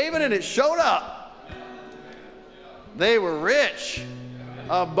just gave it, and it showed up. They were rich,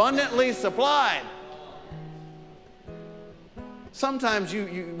 abundantly supplied. Sometimes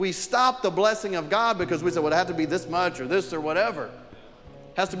we stop the blessing of God because we say, well, it has to be this much or this or whatever.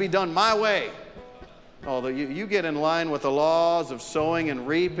 It has to be done my way. Oh, you get in line with the laws of sowing and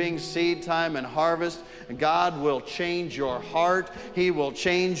reaping, seed time and harvest, and God will change your heart. He will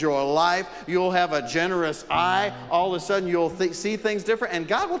change your life. You'll have a generous eye. All of a sudden, you'll see things different, and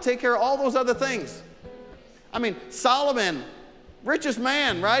God will take care of all those other things. I mean, Solomon, richest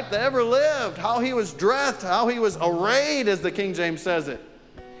man, right, that ever lived, how he was dressed, how he was arrayed, as the King James says it.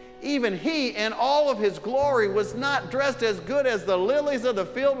 Even he, in all of his glory, was not dressed as good as the lilies of the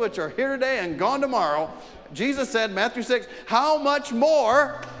field, which are here today and gone tomorrow. Jesus said, Matthew 6, how much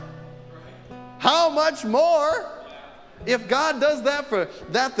more, if God does that for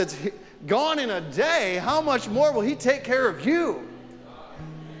that's gone in a day, how much more will he take care of you?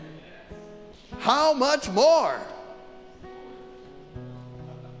 How much more?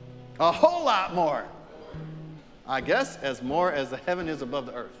 A whole lot more. I guess as more as the heaven is above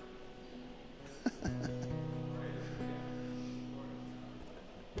the earth.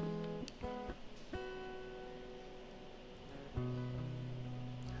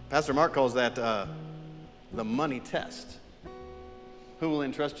 Pastor Mark calls that the money test. Who will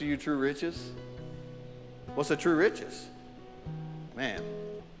entrust to you true riches? What's the true riches? Man,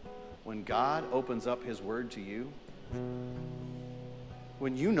 when God opens up his word to you,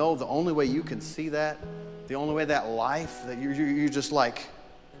 when you know the only way you can see that, the only way that life, that you're just like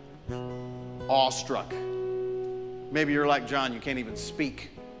awestruck. Maybe you're like John, you can't even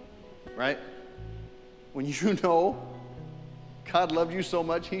speak, right? When you know God loved you so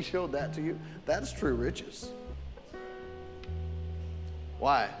much, he showed that to you, that's true riches.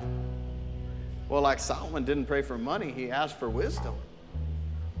 Why? Well, like Solomon didn't pray for money, he asked for wisdom.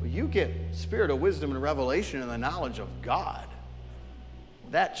 Well, you get spirit of wisdom and revelation and the knowledge of God.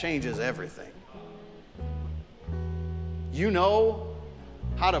 That changes everything. You know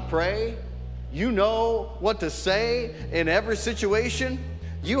how to pray. You know what to say in every situation.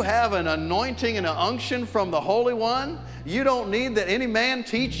 You have an anointing and an unction from the Holy One. You don't need that any man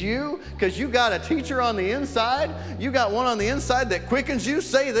teach you because you got a teacher on the inside. You got one on the inside that quickens you.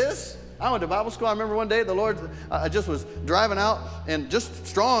 Say this. I went to Bible school. I remember one day the Lord, I just was driving out and just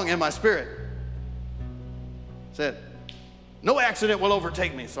strong in my spirit. Said, no accident will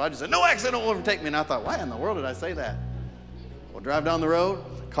overtake me. So I just said, no accident will overtake me. And I thought, why in the world did I say that? Well, drive down the road.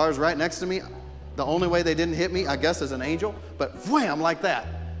 Car's right next to me. The only way they didn't hit me, I guess, is an angel. But wham, like that.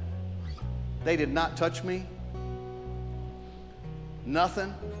 They did not touch me.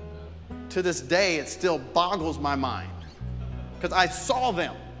 Nothing. To this day, it still boggles my mind. Because I saw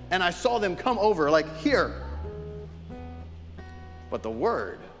them. And I saw them come over like here. But the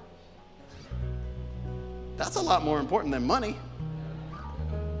word, that's a lot more important than money.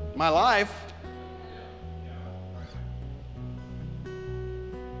 My life.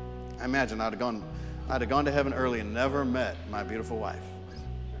 I imagine I'd have gone to heaven early and never met my beautiful wife.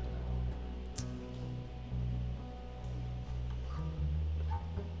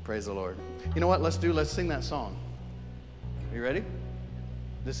 Praise the Lord. You know what? Let's sing that song. Are you ready?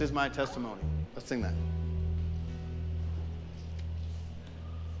 This is my testimony. Let's sing that.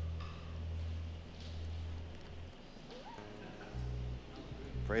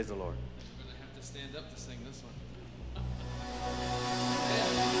 Praise the Lord. You're going to have to stand up to sing this one.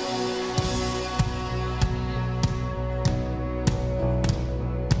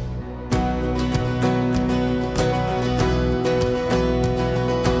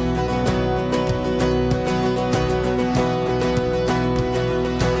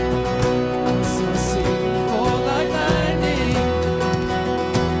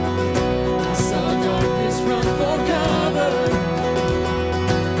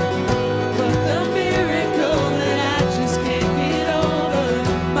 But the miracle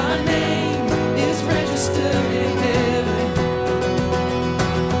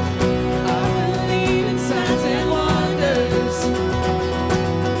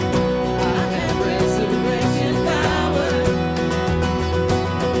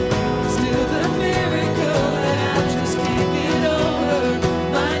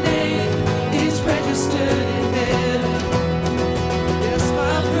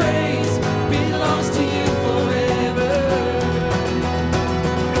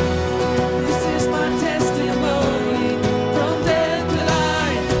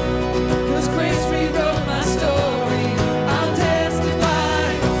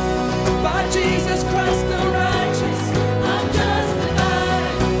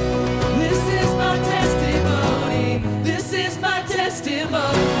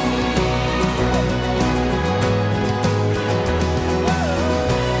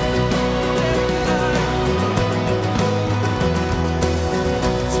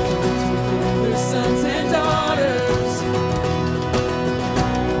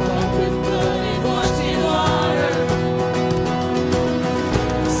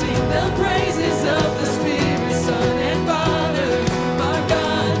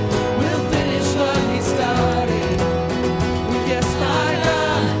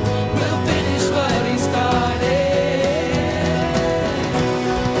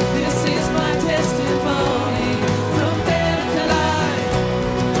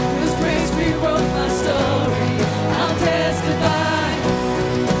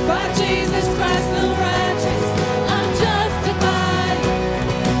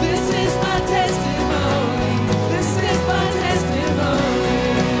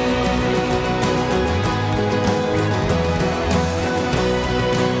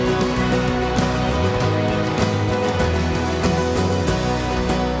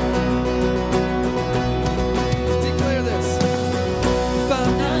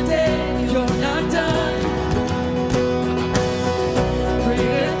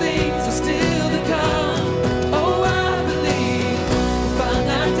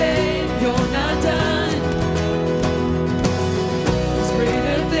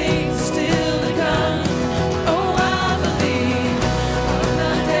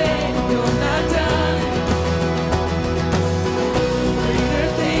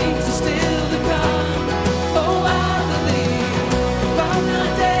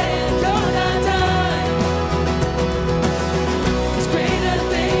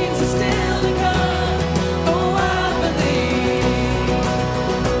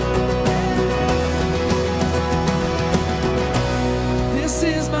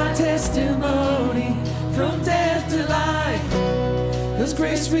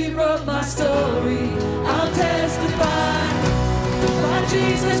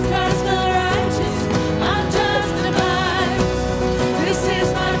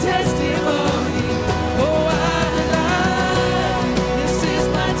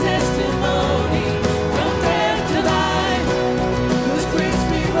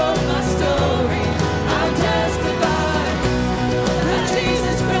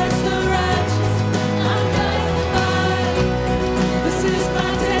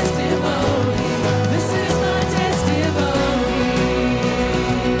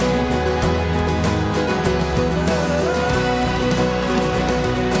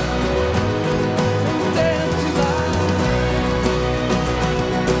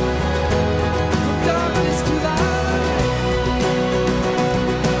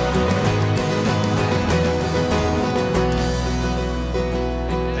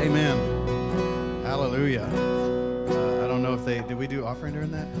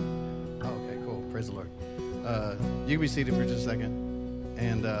You can be seated for just a second.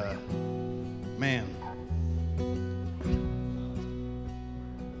 And, man.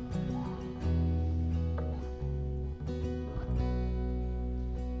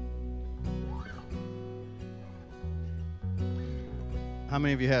 How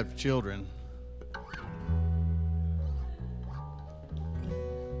many of you have children?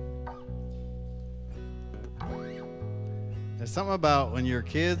 There's something about when your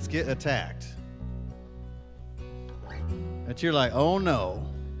kids get attacked that you're like, oh no,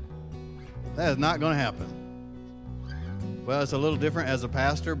 that is not going to happen. Well, it's a little different as a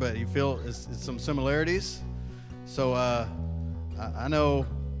pastor, but you feel it's some similarities. So I know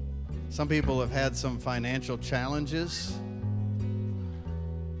some people have had some financial challenges.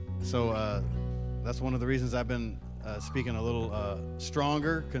 So that's one of the reasons I've been speaking a little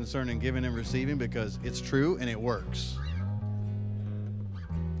stronger concerning giving and receiving, because it's true and it works.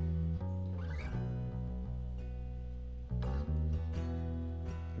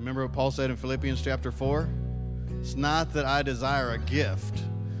 Remember what Paul said in Philippians chapter 4? It's not that I desire a gift.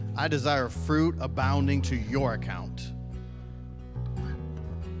 I desire fruit abounding to your account.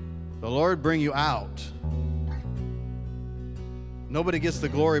 The Lord bring you out. Nobody gets the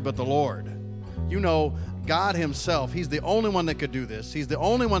glory but the Lord. You know, God himself, he's the only one that could do this. He's the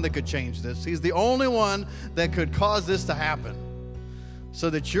only one that could change this. He's the only one that could cause this to happen.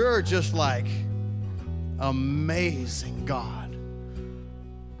 So that you're just like, amazing God.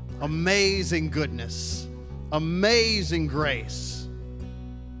 Amazing goodness, amazing grace.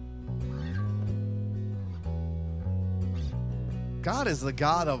 God is the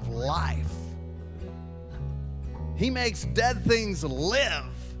God of life. He makes dead things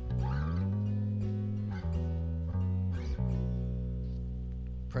live.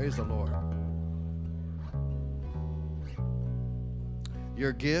 Praise the Lord.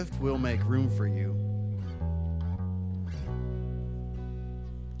 Your gift will make room for you.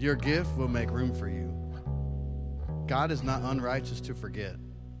 Your gift will make room for you. God is not unrighteous to forget.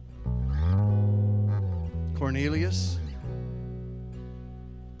 Cornelius,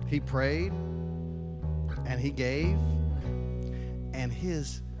 he prayed and he gave, and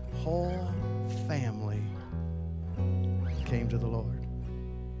his whole family came to the Lord.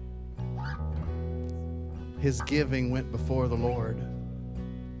 His giving went before the Lord.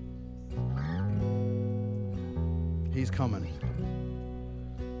 He's coming.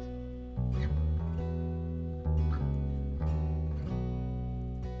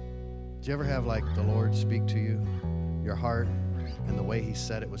 Did you ever have like the Lord speak to you, your heart, and the way he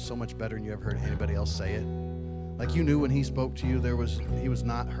said it was so much better than you ever heard anybody else say it? Like you knew when he spoke to you, he was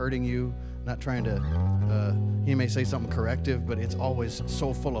not hurting you, not trying to, he may say something corrective, but it's always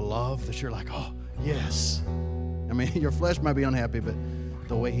so full of love that you're like, oh, yes. I mean, your flesh might be unhappy, but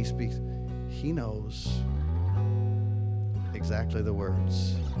the way he speaks, he knows exactly the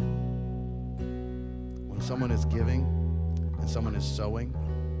words. When someone is giving and someone is sowing,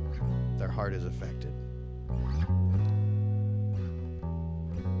 their heart is affected.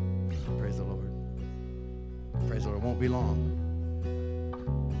 Praise the Lord. Praise the Lord. It won't be long.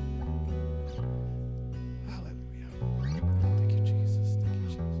 Hallelujah. Thank you, Jesus. Thank you,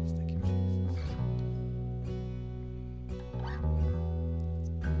 Jesus. Thank you, Jesus.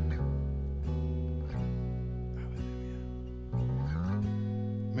 Hallelujah.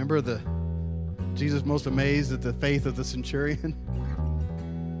 Remember Jesus most amazed at the faith of the centurion?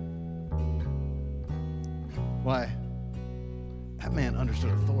 Why? That man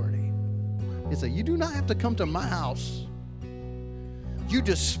understood authority. He said, you do not have to come to my house. You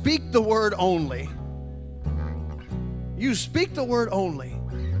just speak the word only. You speak the word only.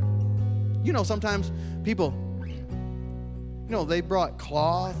 You know, sometimes people, they brought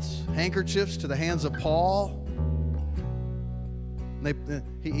cloths, handkerchiefs to the hands of Paul.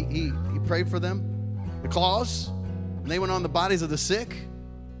 He prayed for them. The cloths, and they went on the bodies of the sick.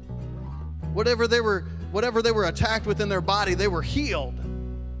 Whatever they were attacked with in their body, they were healed.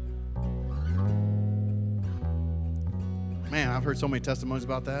 Man, I've heard so many testimonies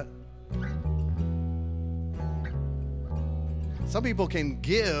about that. Some people can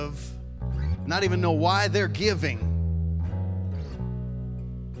give, not even know why they're giving.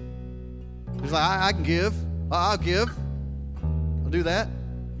 It's like, I can give. I'll give. I'll do that.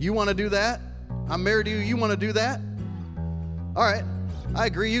 You want to do that? I'm married to you. You want to do that? All right. I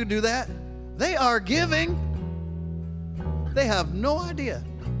agree. You can do that. They are giving. They have no idea.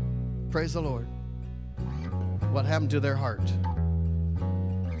 Praise the Lord. What happened to their heart?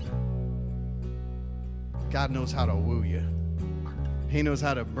 God knows how to woo you. He knows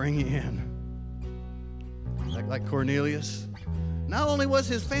how to bring you in. Like Cornelius. Not only was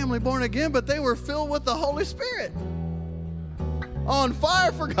his family born again, but they were filled with the Holy Spirit. On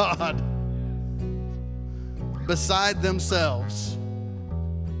fire for God. Beside themselves.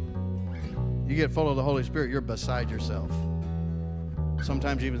 You get full of the Holy Spirit, you're beside yourself.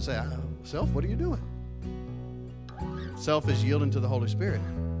 Sometimes you even say, self, what are you doing? Self is yielding to the Holy Spirit.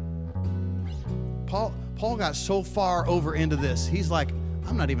 Paul got so far over into this, he's like,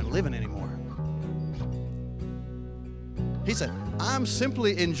 I'm not even living anymore. He said, I'm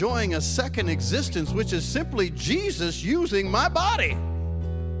simply enjoying a second existence, which is simply Jesus using my body.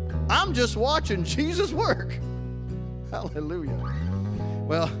 I'm just watching Jesus work. Hallelujah.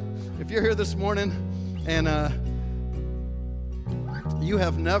 Well, if you're here this morning and you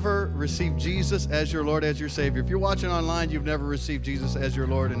have never received Jesus as your Lord, as your Savior, if you're watching online, you've never received Jesus as your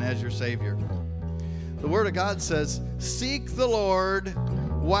Lord and as your Savior. The Word of God says, seek the Lord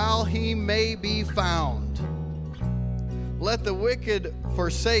while he may be found. Let the wicked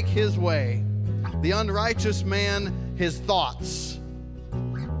forsake his way, the unrighteous man his thoughts,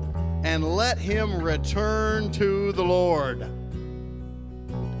 and let him return to the Lord.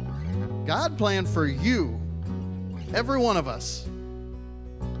 God planned for you, every one of us,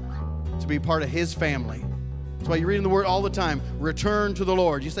 to be part of his family. That's why you read in the Word all the time, return to the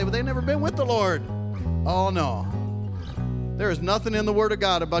Lord. You say, well, they've never been with the Lord. Oh, no. There is nothing in the Word of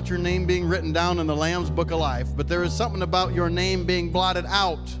God about your name being written down in the Lamb's Book of Life, but there is something about your name being blotted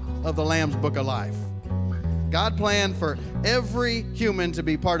out of the Lamb's Book of Life. God planned for every human to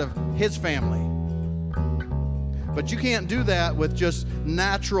be part of his family. But you can't do that with just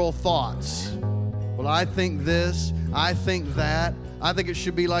natural thoughts. Well, I think this, I think that, I think it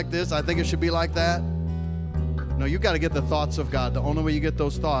should be like this, I think it should be like that. No, you got to get the thoughts of God. The only way you get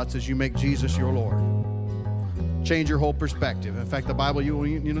those thoughts is you make Jesus your Lord. change your whole perspective. In fact, the Bible,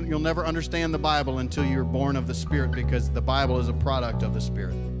 you'll never understand the Bible until you're born of the Spirit, because the Bible is a product of the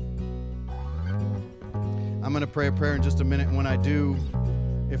Spirit. I'm going to pray a prayer in just a minute. When I do,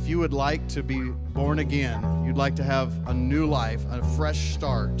 if you would like to be born again, you'd like to have a new life, a fresh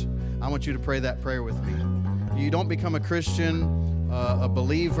start, I want you to pray that prayer with me. You don't become a Christian, a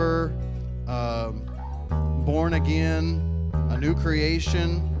believer, born again, a new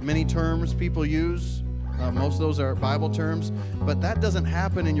creation, many terms people use. Most of those are Bible terms. But that doesn't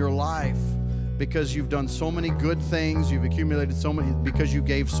happen in your life because you've done so many good things, you've accumulated so many, because you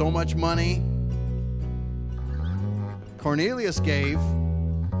gave so much money. Cornelius gave,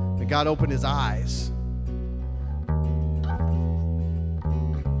 and God opened his eyes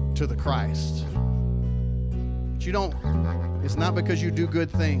to the Christ. But you don't, it's not because you do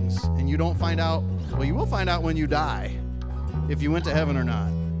good things, and you don't find out, well, you will find out when you die if you went to heaven or not.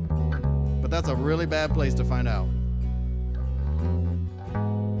 But that's a really bad place to find out.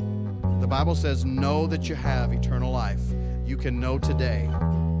 The Bible says, know that you have eternal life. You can know today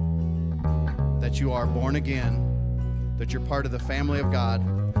that you are born again, that you're part of the family of God,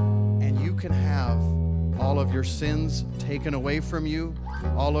 and you can have all of your sins taken away from you,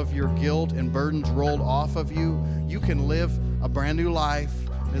 all of your guilt and burdens rolled off of you. You can live a brand new life.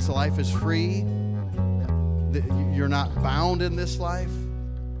 This life is free. You're not bound in this life.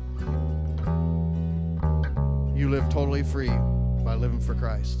 You live totally free by living for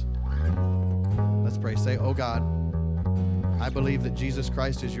Christ. Let's pray. Say, oh God, I believe that Jesus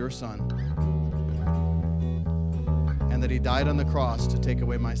Christ is your Son, and that he died on the cross to take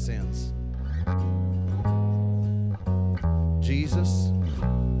away my sins. Jesus,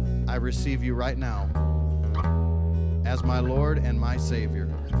 I receive you right now as my Lord and my Savior.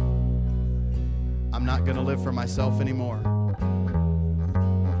 I'm not going to live for myself anymore.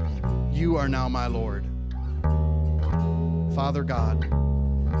 You are now my Lord. Father God,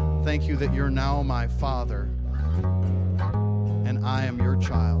 thank you that you're now my Father and I am your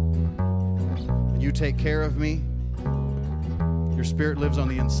child. You take care of me. Your Spirit lives on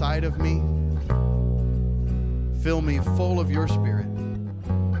the inside of me. Fill me full of your Spirit.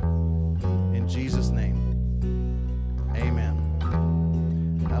 In Jesus' name, amen.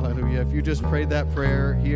 Hallelujah. If you just prayed that prayer here,